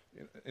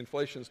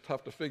 Inflation's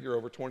tough to figure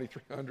over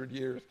 2,300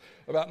 years.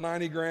 About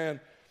 90 grand.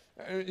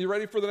 You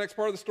ready for the next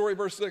part of the story?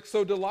 Verse 6.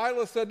 So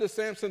Delilah said to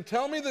Samson,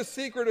 tell me the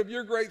secret of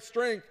your great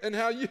strength and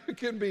how you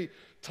can be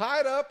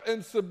tied up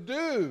and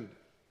subdued.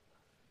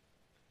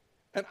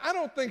 And I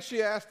don't think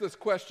she asked this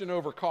question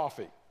over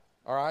coffee,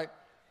 all right?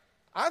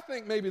 I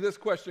think maybe this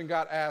question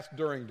got asked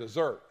during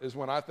dessert is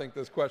when I think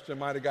this question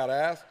might have got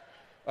asked.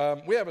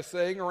 We have a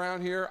saying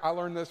around here. I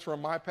learned this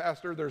from my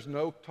pastor. There's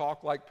no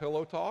talk like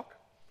pillow talk,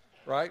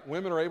 right?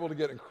 Women are able to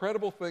get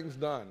incredible things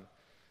done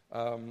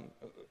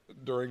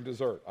during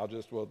dessert.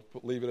 We'll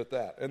leave it at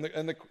that.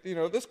 And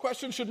this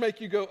question should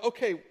make you go,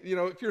 okay,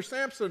 if you're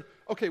Samson,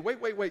 okay, wait.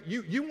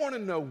 You want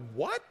to know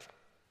what?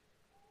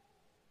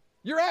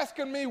 You're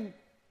asking me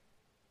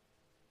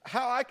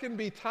how I can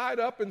be tied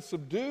up and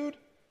subdued?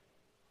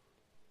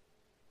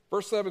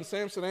 Verse 7,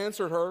 Samson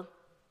answered her,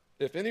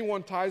 if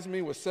anyone ties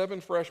me with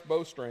 7 fresh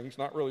bowstrings,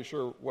 not really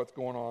sure what's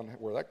going on,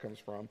 where that comes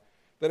from,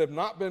 that have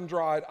not been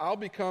dried, I'll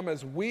become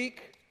as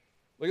weak,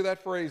 look at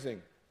that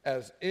phrasing,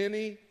 as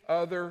any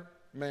other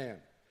man.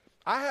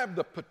 I have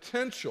the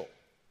potential.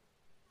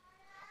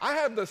 I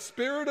have the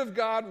Spirit of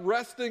God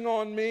resting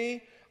on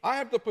me. I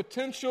have the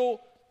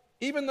potential,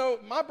 even though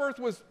my birth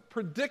was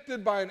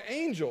predicted by an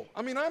angel.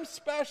 I'm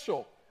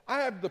special. I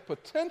have the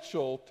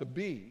potential to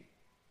be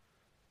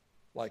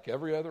like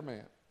every other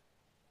man.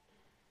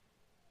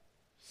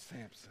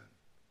 Samson.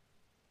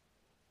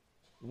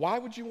 Why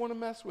would you want to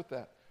mess with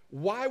that?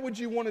 Why would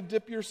you want to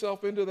dip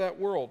yourself into that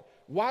world?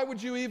 Why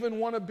would you even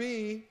want to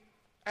be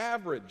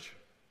average?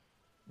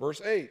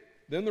 Verse 8,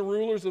 then the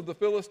rulers of the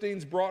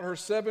Philistines brought her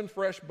 7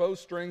 fresh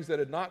bowstrings that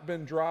had not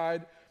been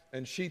dried,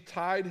 and she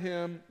tied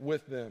him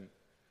with them.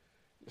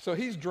 So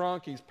he's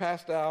drunk, he's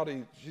passed out,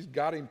 she's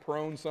got him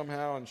prone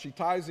somehow, and she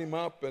ties him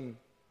up, and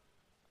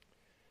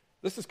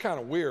this is kind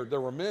of weird. There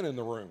were men in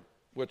the room,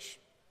 which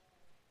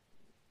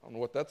I don't know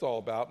what that's all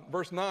about.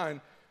 Verse 9,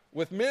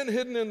 with men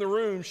hidden in the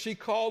room, she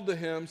called to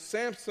him,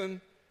 Samson,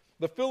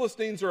 the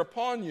Philistines are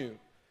upon you.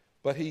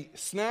 But he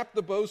snapped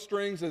the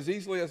bowstrings as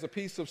easily as a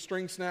piece of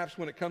string snaps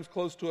when it comes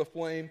close to a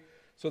flame,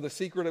 so the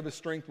secret of his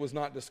strength was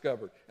not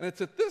discovered. And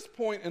it's at this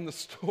point in the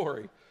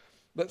story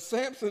that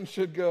Samson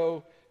should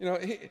go,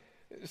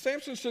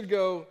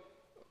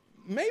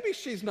 maybe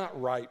she's not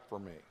right for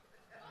me.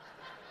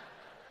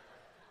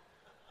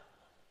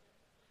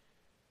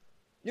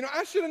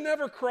 I should have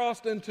never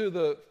crossed into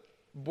the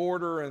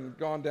border and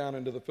gone down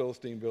into the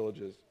Philistine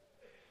villages.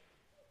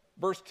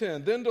 Verse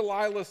 10, then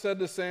Delilah said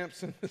to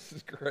Samson, this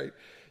is great,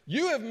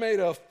 you have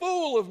made a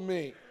fool of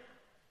me.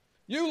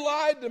 You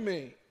lied to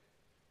me.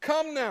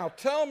 Come now,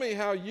 tell me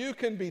how you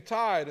can be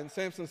tied. And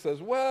Samson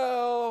says,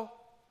 well,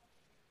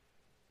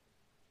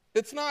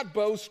 it's not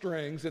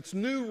bowstrings, it's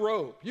new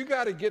rope. You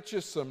got to get you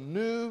some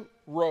new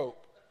rope.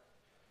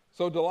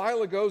 So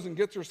Delilah goes and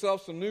gets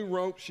herself some new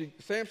rope.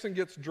 Samson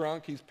gets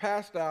drunk. He's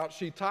passed out.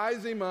 She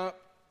ties him up.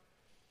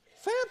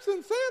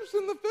 Samson,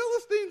 the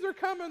Philistines are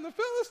coming. The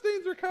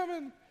Philistines are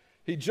coming.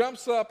 He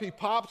jumps up, he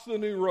pops the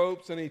new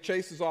ropes, and he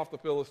chases off the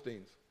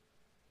Philistines.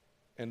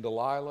 And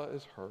Delilah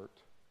is hurt.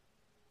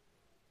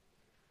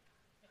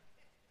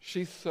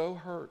 She's so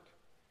hurt.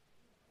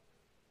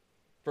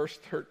 Verse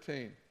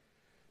 13.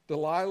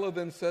 Delilah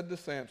then said to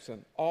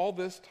Samson, all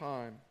this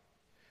time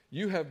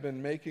you have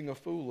been making a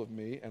fool of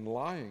me and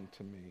lying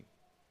to me.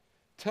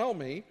 Tell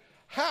me,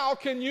 how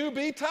can you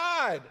be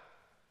tied?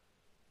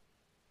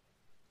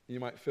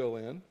 You might fill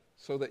in,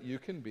 so that you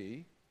can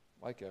be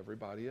like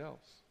everybody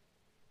else.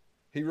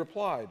 He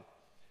replied,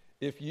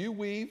 if you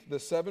weave the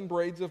 7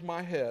 braids of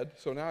my head,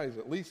 so now he's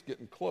at least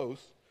getting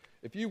close.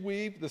 If you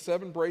weave the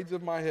 7 braids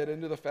of my head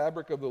into the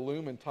fabric of the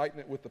loom and tighten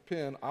it with the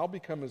pin, I'll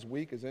become as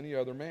weak as any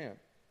other man.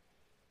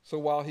 So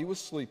while he was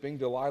sleeping,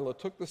 Delilah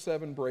took the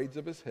 7 braids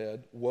of his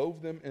head,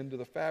 wove them into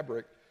the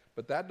fabric,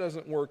 but that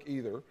doesn't work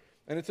either.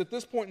 And it's at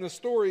this point in the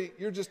story,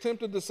 you're just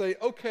tempted to say,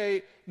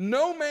 okay,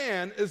 no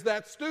man is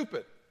that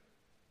stupid.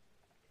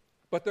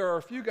 But there are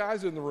a few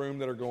guys in the room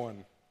that are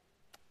going,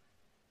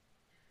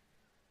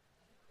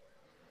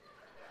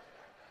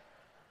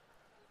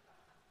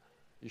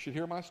 you should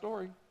hear my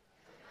story.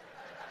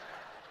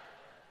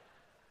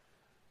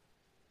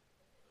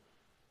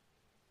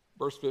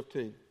 Verse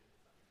 15.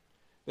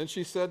 Then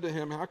she said to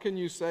him, how can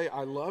you say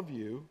I love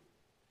you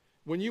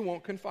when you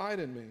won't confide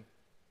in me?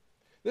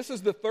 This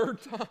is the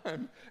 3rd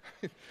time.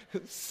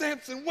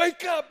 Samson,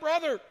 wake up,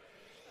 brother.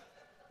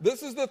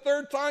 This is the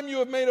 3rd time you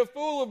have made a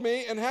fool of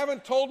me and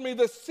haven't told me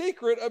the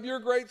secret of your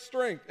great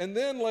strength. And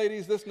then,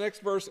 ladies, this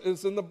next verse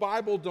is in the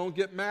Bible. Don't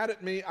get mad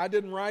at me. I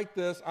didn't write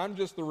this. I'm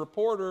just the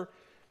reporter.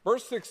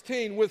 Verse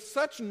 16, with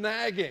such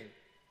nagging.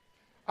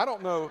 I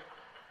don't know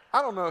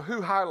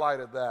who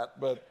highlighted that,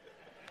 but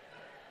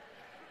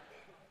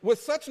with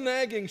such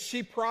nagging,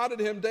 she prodded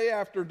him day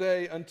after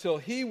day until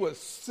he was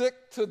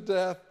sick to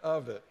death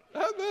of it.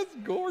 That's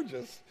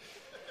gorgeous.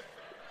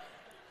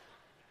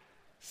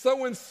 So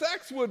when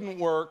sex wouldn't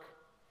work,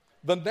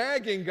 the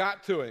nagging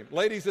got to him.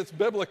 Ladies, it's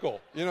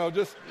biblical.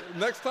 Just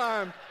next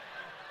time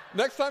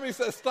he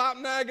says, stop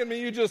nagging me,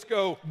 you just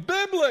go,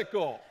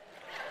 biblical.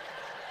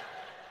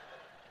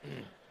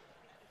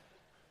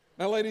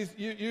 Now, ladies,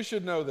 you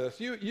should know this.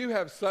 You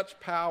have such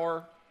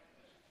power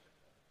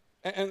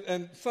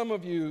And some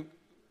of you,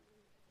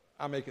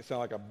 I make it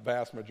sound like a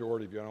vast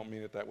majority of you, I don't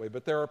mean it that way,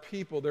 but there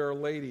are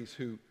ladies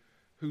who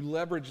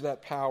leverage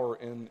that power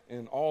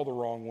in all the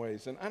wrong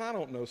ways. And I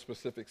don't know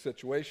specific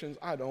situations.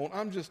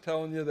 I'm just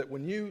telling you that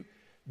when you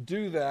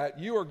do that,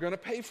 you are going to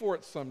pay for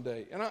it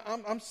someday. And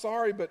I'm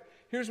sorry, but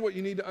here's what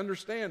you need to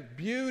understand.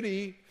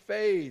 Beauty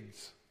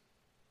fades.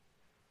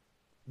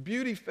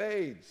 Beauty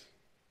fades.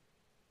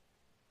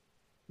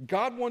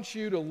 God wants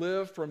you to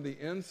live from the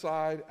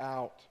inside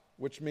out,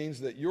 which means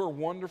that your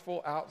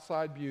wonderful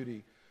outside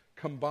beauty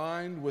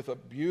combined with a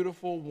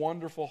beautiful,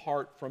 wonderful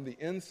heart from the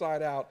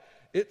inside out,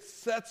 it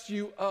sets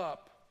you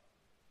up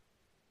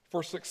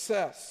for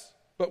success.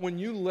 But when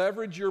you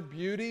leverage your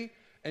beauty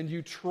and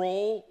you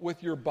troll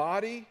with your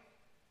body,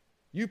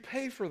 you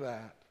pay for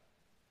that.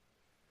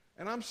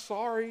 And I'm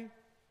sorry,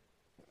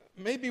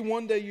 maybe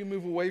one day you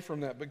move away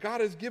from that, but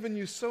God has given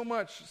you so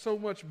much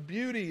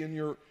beauty in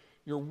your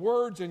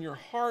words and your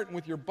heart and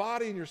with your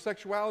body and your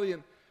sexuality,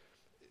 and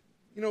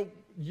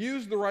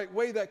used the right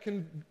way,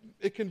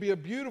 it can be a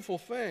beautiful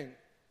thing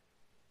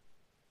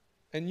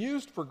and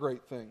used for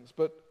great things,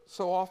 but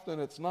so often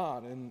it's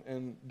not.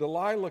 And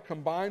Delilah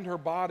combined her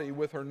body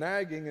with her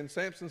nagging, and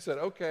Samson said,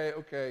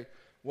 okay,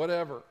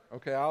 whatever.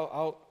 Okay,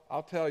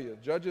 I'll tell you.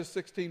 Judges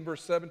 16,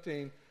 verse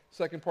 17,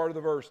 second part of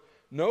the verse.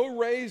 No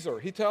razor,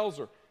 he tells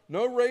her,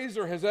 no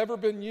razor has ever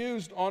been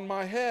used on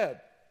my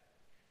head,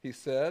 he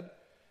said,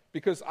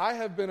 because I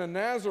have been a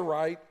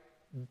Nazirite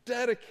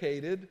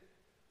dedicated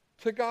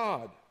to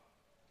God.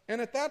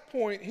 And at that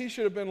point, he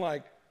should have been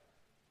like,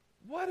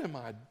 what am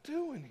I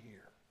doing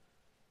here?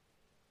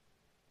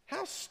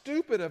 How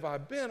stupid have I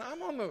been?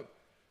 I'm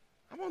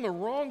on the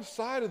wrong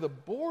side of the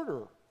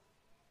border.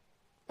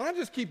 And I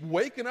just keep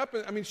waking up.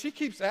 She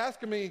keeps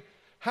asking me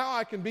how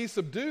I can be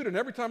subdued. And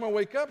every time I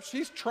wake up,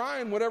 she's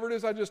trying whatever it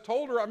is I just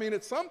told her.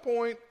 At some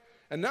point,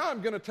 and now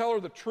I'm going to tell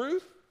her the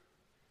truth.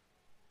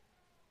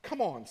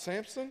 Come on,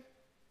 Samson.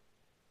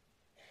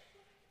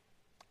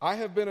 I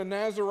have been a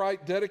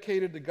Nazirite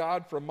dedicated to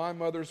God from my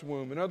mother's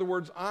womb. In other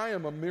words, I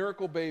am a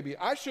miracle baby.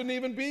 I shouldn't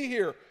even be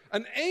here.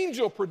 An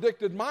angel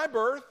predicted my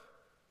birth.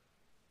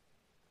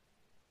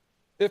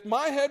 If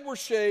my head were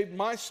shaved,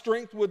 my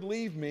strength would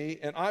leave me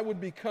and I would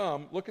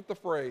become, look at the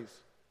phrase,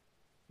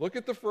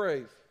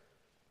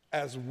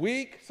 as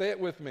weak, say it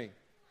with me,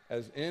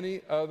 as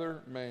any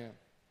other man.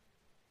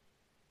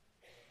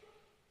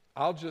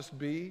 I'll just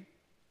be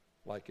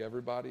like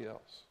everybody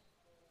else.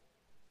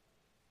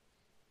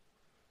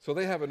 So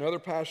they have another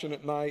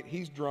passionate night.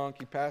 He's drunk.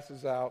 He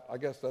passes out. I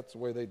guess that's the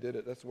way they did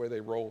it. That's the way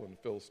they roll in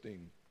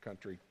Philistine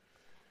country.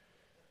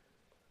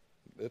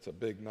 It's a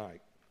big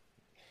night.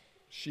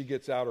 She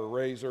gets out her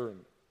razor, and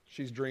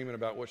she's dreaming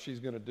about what she's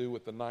going to do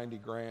with the 90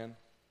 grand.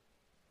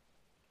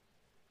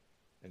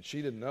 And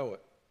she didn't know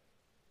it.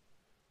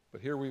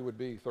 But here we would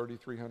be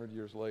 3,300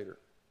 years later,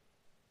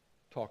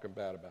 talking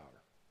bad about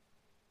her.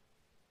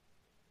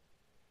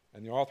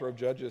 And the author of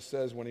Judges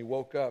says when he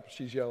woke up,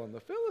 she's yelling, the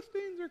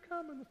Philistines are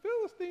coming, the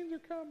Philistines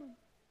are coming.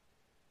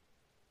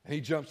 And he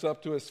jumps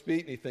up to his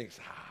feet and he thinks,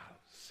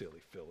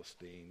 silly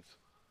Philistines.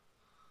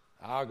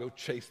 I'll go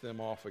chase them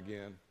off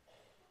again.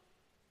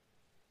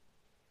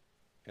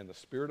 And the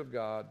Spirit of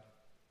God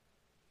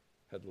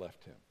had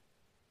left him.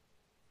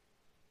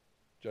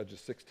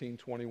 Judges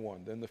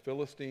 16:21. Then the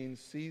Philistines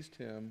seized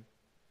him,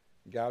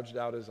 gouged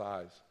out his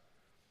eyes.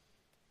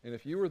 And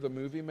if you were the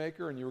movie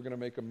maker and you were going to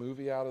make a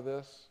movie out of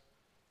this,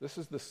 this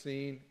is the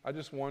scene. I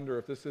just wonder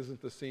if this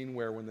isn't the scene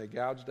where when they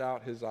gouged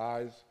out his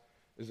eyes,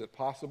 is it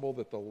possible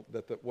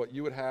that what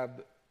you would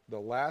have, the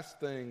last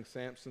thing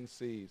Samson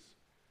sees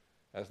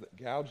as that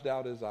gouged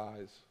out his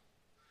eyes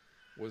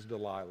was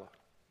Delilah.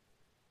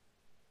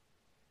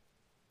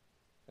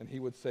 And he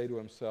would say to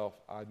himself,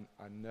 I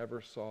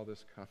never saw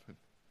this coming.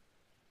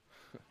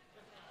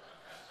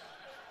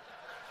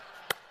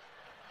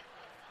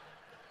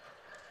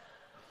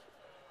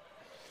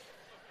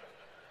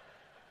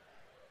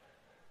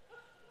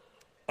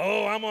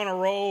 Oh, I'm on a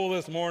roll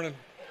this morning.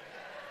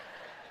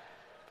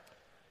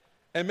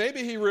 And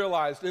maybe he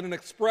realized, in an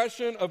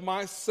expression of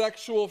my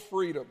sexual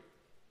freedom,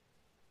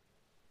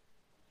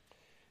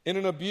 in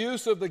an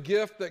abuse of the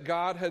gift that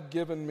God had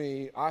given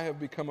me, I have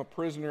become a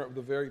prisoner of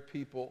the very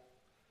people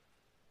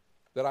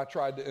that I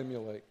tried to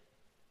emulate.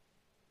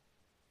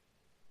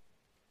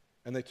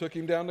 And they took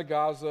him down to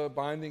Gaza,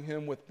 binding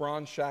him with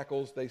bronze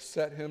shackles. They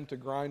set him to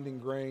grinding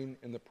grain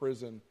in the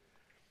prison.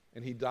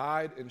 And he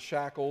died in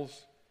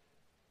shackles.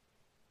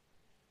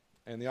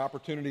 And the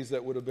opportunities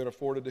that would have been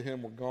afforded to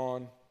him were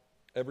gone.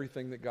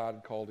 Everything that God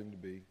had called him to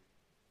be.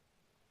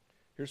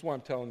 Here's why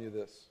I'm telling you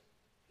this.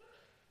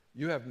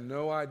 You have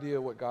no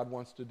idea what God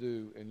wants to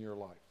do in your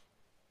life.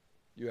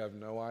 You have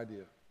no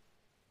idea.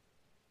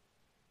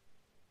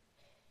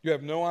 You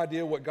have no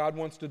idea what God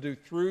wants to do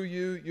through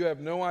you. You have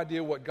no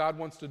idea what God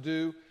wants to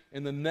do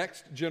in the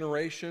next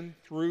generation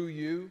through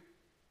you.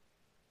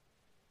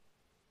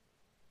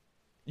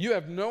 You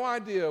have no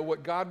idea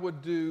what God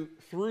would do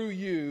through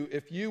you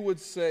if you would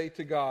say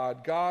to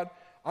God, God,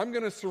 I'm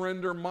going to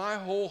surrender my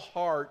whole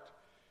heart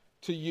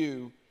to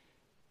you.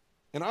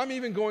 And I'm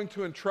even going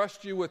to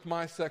entrust you with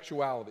my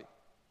sexuality.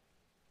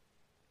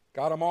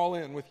 God, I'm all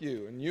in with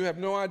you. And you have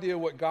no idea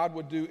what God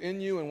would do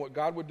in you and what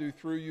God would do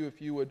through you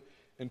if you would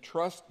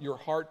entrust your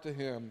heart to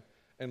him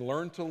and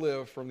learn to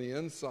live from the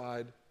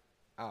inside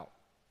out.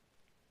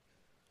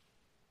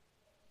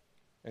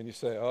 And you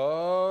say,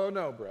 oh,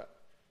 no, Brett.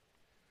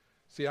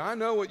 See, I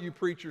know what you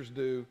preachers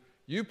do.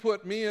 You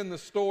put me in the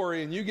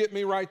story and you get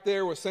me right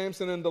there with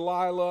Samson and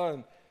Delilah.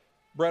 And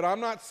Brett, I'm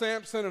not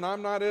Samson and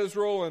I'm not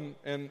Israel.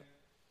 And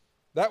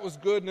that was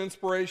good and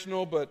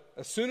inspirational. But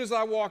as soon as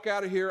I walk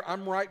out of here,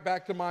 I'm right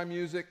back to my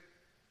music.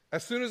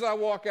 As soon as I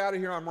walk out of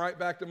here, I'm right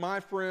back to my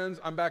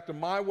friends. I'm back to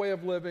my way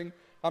of living.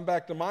 I'm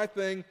back to my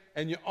thing.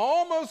 And you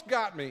almost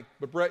got me.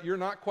 But Brett, you're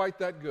not quite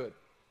that good.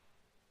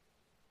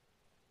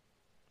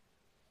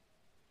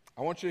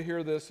 I want you to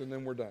hear this and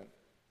then we're done.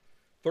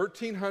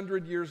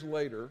 1,300 years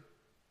later,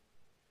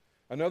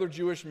 another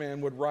Jewish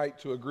man would write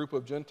to a group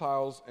of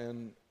Gentiles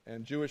and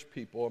Jewish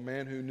people, a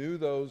man who knew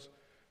those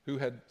who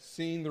had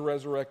seen the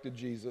resurrected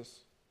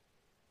Jesus.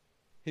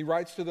 He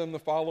writes to them the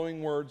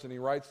following words, and he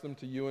writes them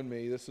to you and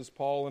me. This is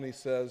Paul, and he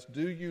says,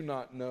 "Do you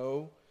not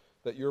know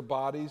that your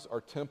bodies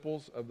are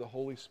temples of the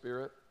Holy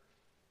Spirit?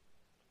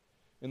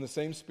 In the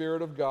same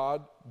Spirit of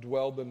God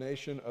dwelled the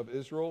nation of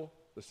Israel,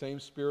 the same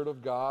Spirit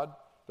of God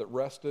that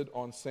rested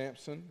on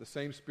Samson, the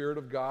same Spirit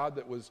of God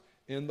that was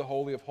in the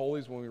Holy of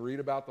Holies when we read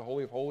about the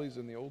Holy of Holies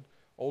in the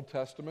Old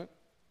Testament.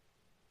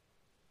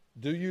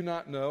 Do you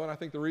not know?" And I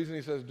think the reason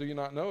he says, "Do you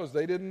not know?" is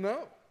they didn't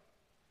know.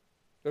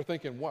 They're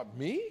thinking, what,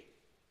 me?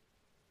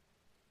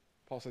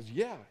 Paul says,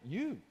 yeah,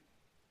 you.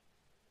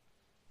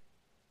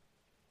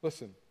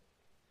 Listen,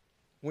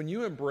 when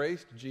you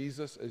embraced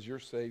Jesus as your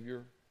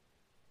Savior,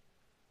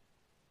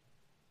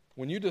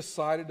 when you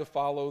decided to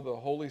follow the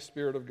Holy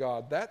Spirit of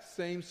God, that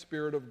same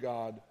Spirit of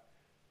God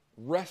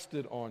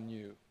rested on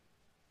you.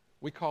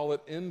 We call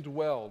it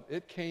indwelled.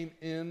 It came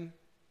in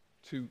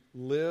to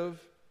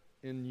live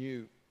in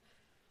you,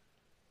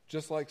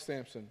 just like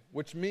Samson,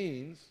 which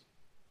means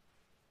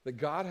that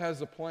God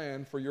has a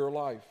plan for your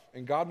life,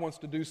 and God wants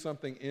to do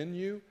something in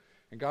you,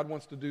 and God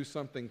wants to do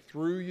something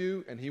through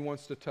you, and he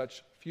wants to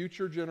touch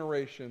future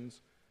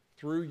generations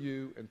through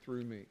you and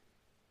through me.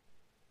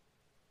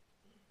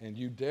 And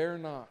you dare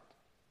not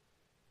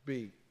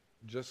be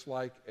just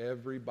like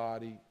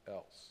everybody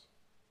else.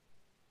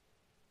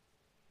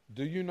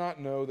 Do you not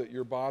know that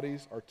your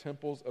bodies are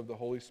temples of the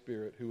Holy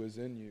Spirit who is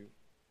in you,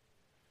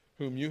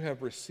 whom you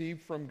have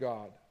received from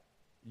God?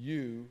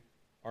 You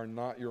are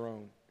not your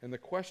own. And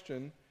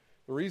the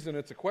reason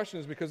it's a question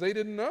is because they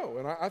didn't know.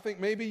 And I think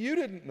maybe you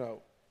didn't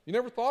know. You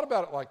never thought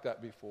about it like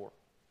that before.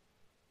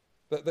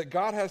 That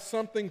God has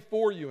something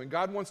for you, and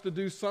God wants to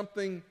do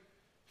something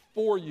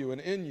for you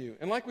and in you.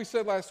 And like we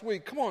said last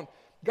week, come on,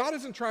 God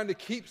isn't trying to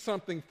keep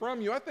something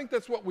from you. I think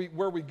that's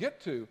where we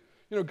get to.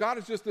 You know, God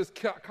is just this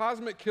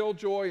cosmic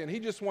killjoy, and he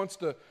just wants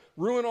to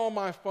ruin all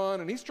my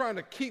fun, and he's trying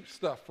to keep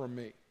stuff from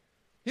me.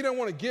 He doesn't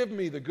want to give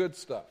me the good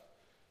stuff.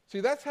 See,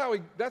 that's how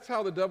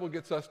the devil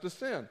gets us to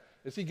sin,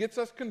 is he gets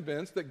us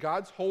convinced that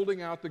God's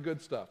holding out the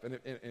good stuff. And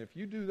if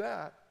you do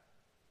that,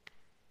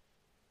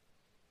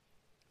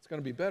 it's going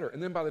to be better.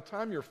 And then by the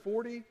time you're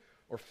 40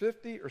 or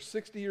 50 or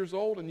 60 years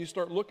old and you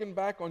start looking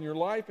back on your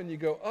life and you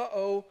go,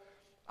 uh-oh,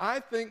 I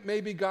think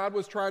maybe God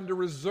was trying to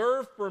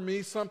reserve for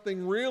me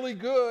something really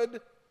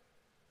good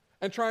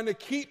and trying to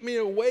keep me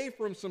away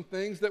from some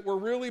things that were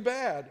really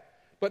bad.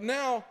 But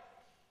now,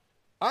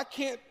 I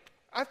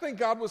think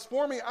God was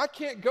for me. I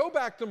can't go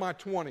back to my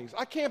 20s.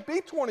 I can't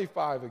be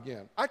 25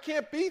 again. I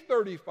can't be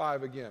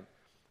 35 again.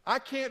 I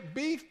can't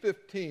be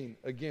 15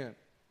 again.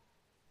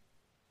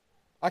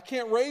 I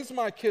can't raise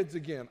my kids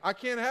again. I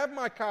can't have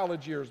my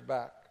college years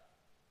back.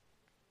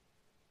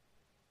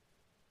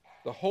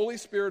 The Holy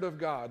Spirit of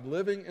God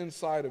living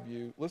inside of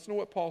you, listen to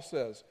what Paul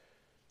says.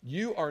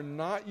 You are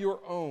not your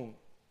own.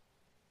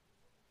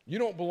 You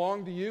don't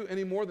belong to you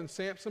any more than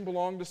Samson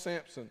belonged to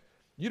Samson.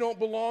 You don't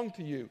belong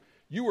to you.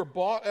 You were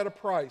bought at a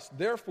price.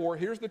 Therefore,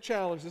 here's the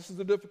challenge. This is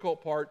the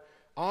difficult part.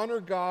 Honor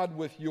God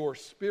with your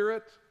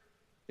spirit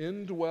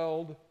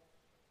indwelled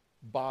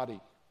body.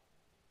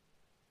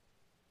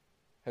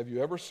 Have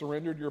you ever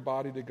surrendered your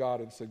body to God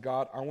and said,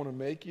 God, I want to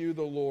make you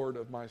the Lord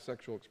of my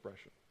sexual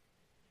expression?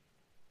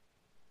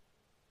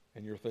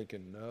 And you're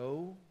thinking,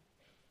 no,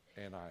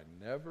 and I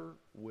never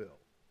will.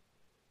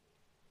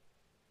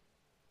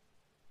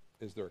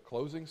 Is there a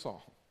closing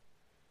song?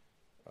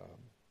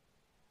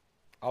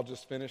 I'll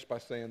just finish by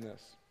saying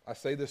this. I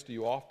say this to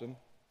you often.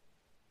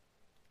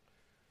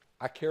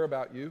 I care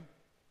about you.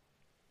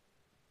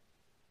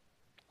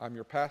 I'm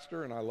your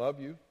pastor and I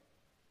love you.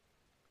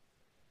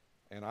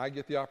 And I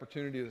get the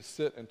opportunity to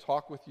sit and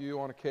talk with you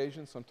on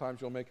occasion.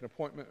 Sometimes you'll make an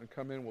appointment and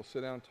come in. We'll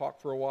sit down and talk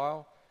for a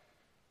while.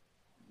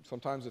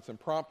 Sometimes it's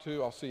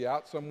impromptu. I'll see you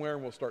out somewhere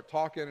and we'll start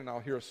talking and I'll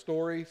hear a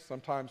story.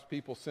 Sometimes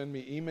people send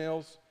me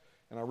emails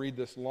and I read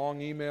this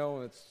long email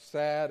and it's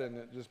sad and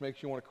it just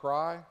makes you want to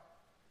cry.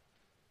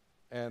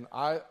 And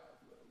I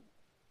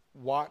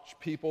watch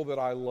people that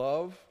I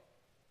love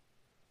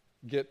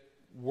get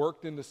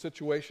worked into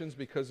situations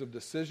because of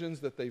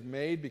decisions that they've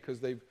made, because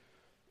they've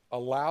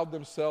allowed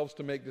themselves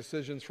to make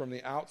decisions from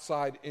the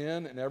outside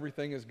in, and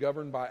everything is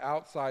governed by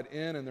outside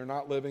in, and they're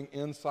not living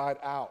inside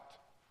out.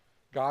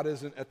 God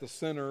isn't at the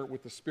center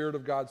with the Spirit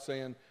of God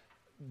saying,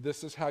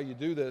 this is how you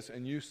do this,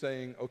 and you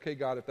saying, okay,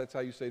 God, if that's how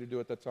you say to do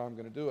it, that's how I'm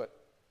going to do it.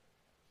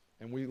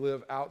 And we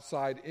live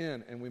outside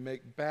in, and we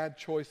make bad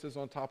choices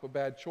on top of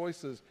bad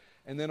choices.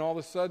 And then all of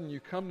a sudden you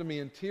come to me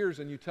in tears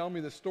and you tell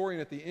me the story,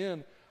 and at the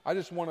end, I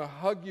just want to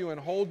hug you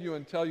and hold you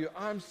and tell you,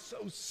 I'm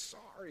so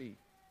sorry.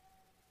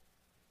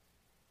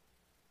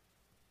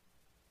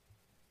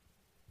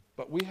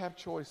 But we have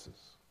choices.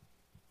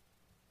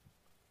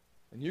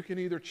 And you can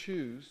either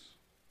choose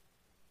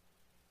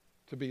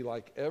to be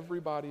like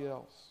everybody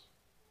else,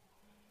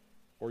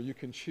 or you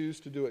can choose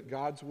to do it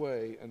God's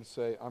way and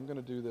say, I'm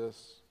going to do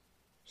this,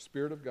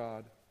 Spirit of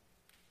God,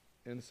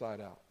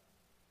 inside out.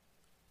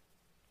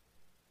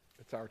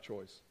 It's our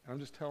choice. And I'm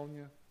just telling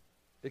you,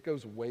 it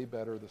goes way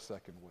better the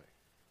second way.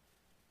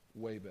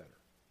 Way better.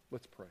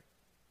 Let's pray.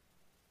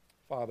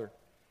 Father,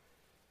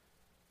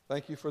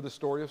 thank you for the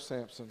story of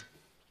Samson.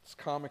 It's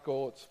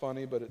comical, it's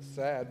funny, but it's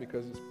sad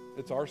because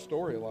it's our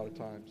story a lot of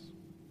times.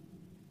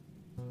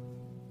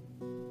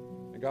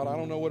 And God, I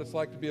don't know what it's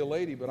like to be a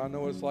lady, but I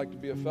know what it's like to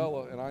be a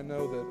fella, and I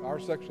know that our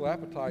sexual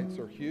appetites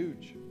are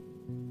huge.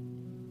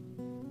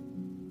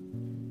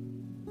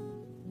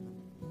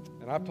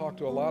 And I've talked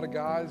to a lot of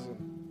guys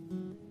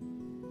and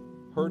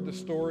heard the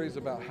stories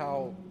about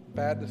how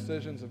bad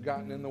decisions have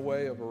gotten in the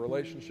way of a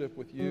relationship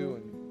with you,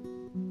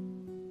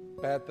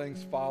 and bad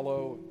things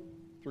follow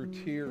through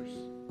tears.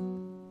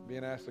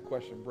 Being asked the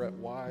question, Brett,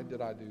 why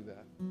did I do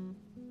that?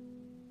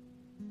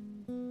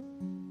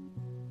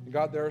 And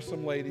God, there are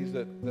some ladies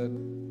that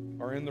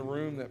are in the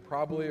room that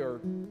probably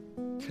are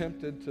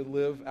tempted to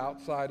live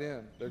outside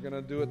in. They're going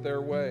to do it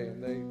their way,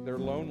 and they're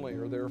lonely,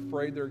 or they're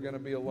afraid they're going to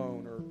be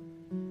alone,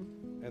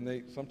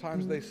 and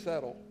sometimes they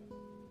settle.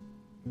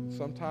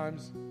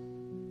 Sometimes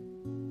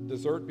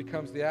dessert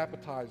becomes the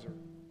appetizer,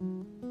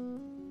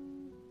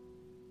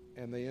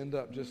 and they end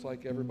up just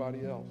like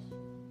everybody else.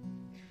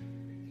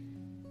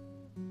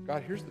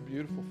 God, here's the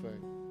beautiful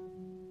thing.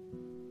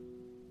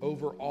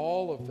 Over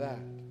all of that,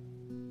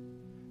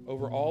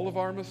 over all of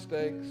our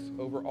mistakes,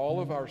 over all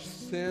of our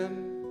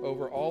sin,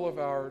 over all of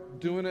our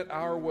doing it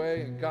our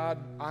way, and God,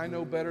 I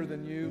know better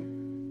than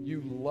you,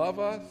 you love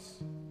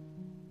us,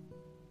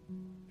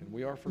 and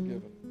we are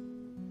forgiven.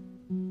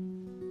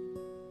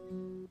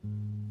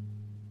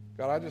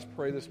 God, I just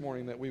pray this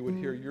morning that we would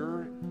hear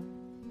your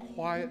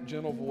quiet,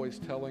 gentle voice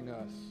telling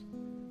us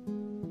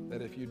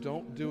that if you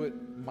don't do it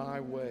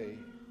my way,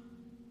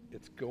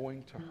 it's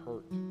going to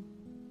hurt.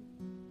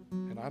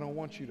 And I don't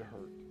want you to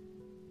hurt.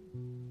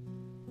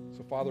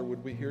 So, Father,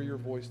 would we hear your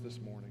voice this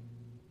morning?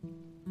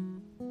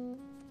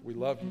 We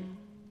love you.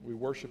 We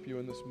worship you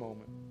in this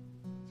moment.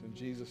 It's in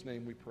Jesus'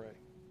 name we pray.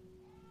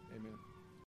 Amen.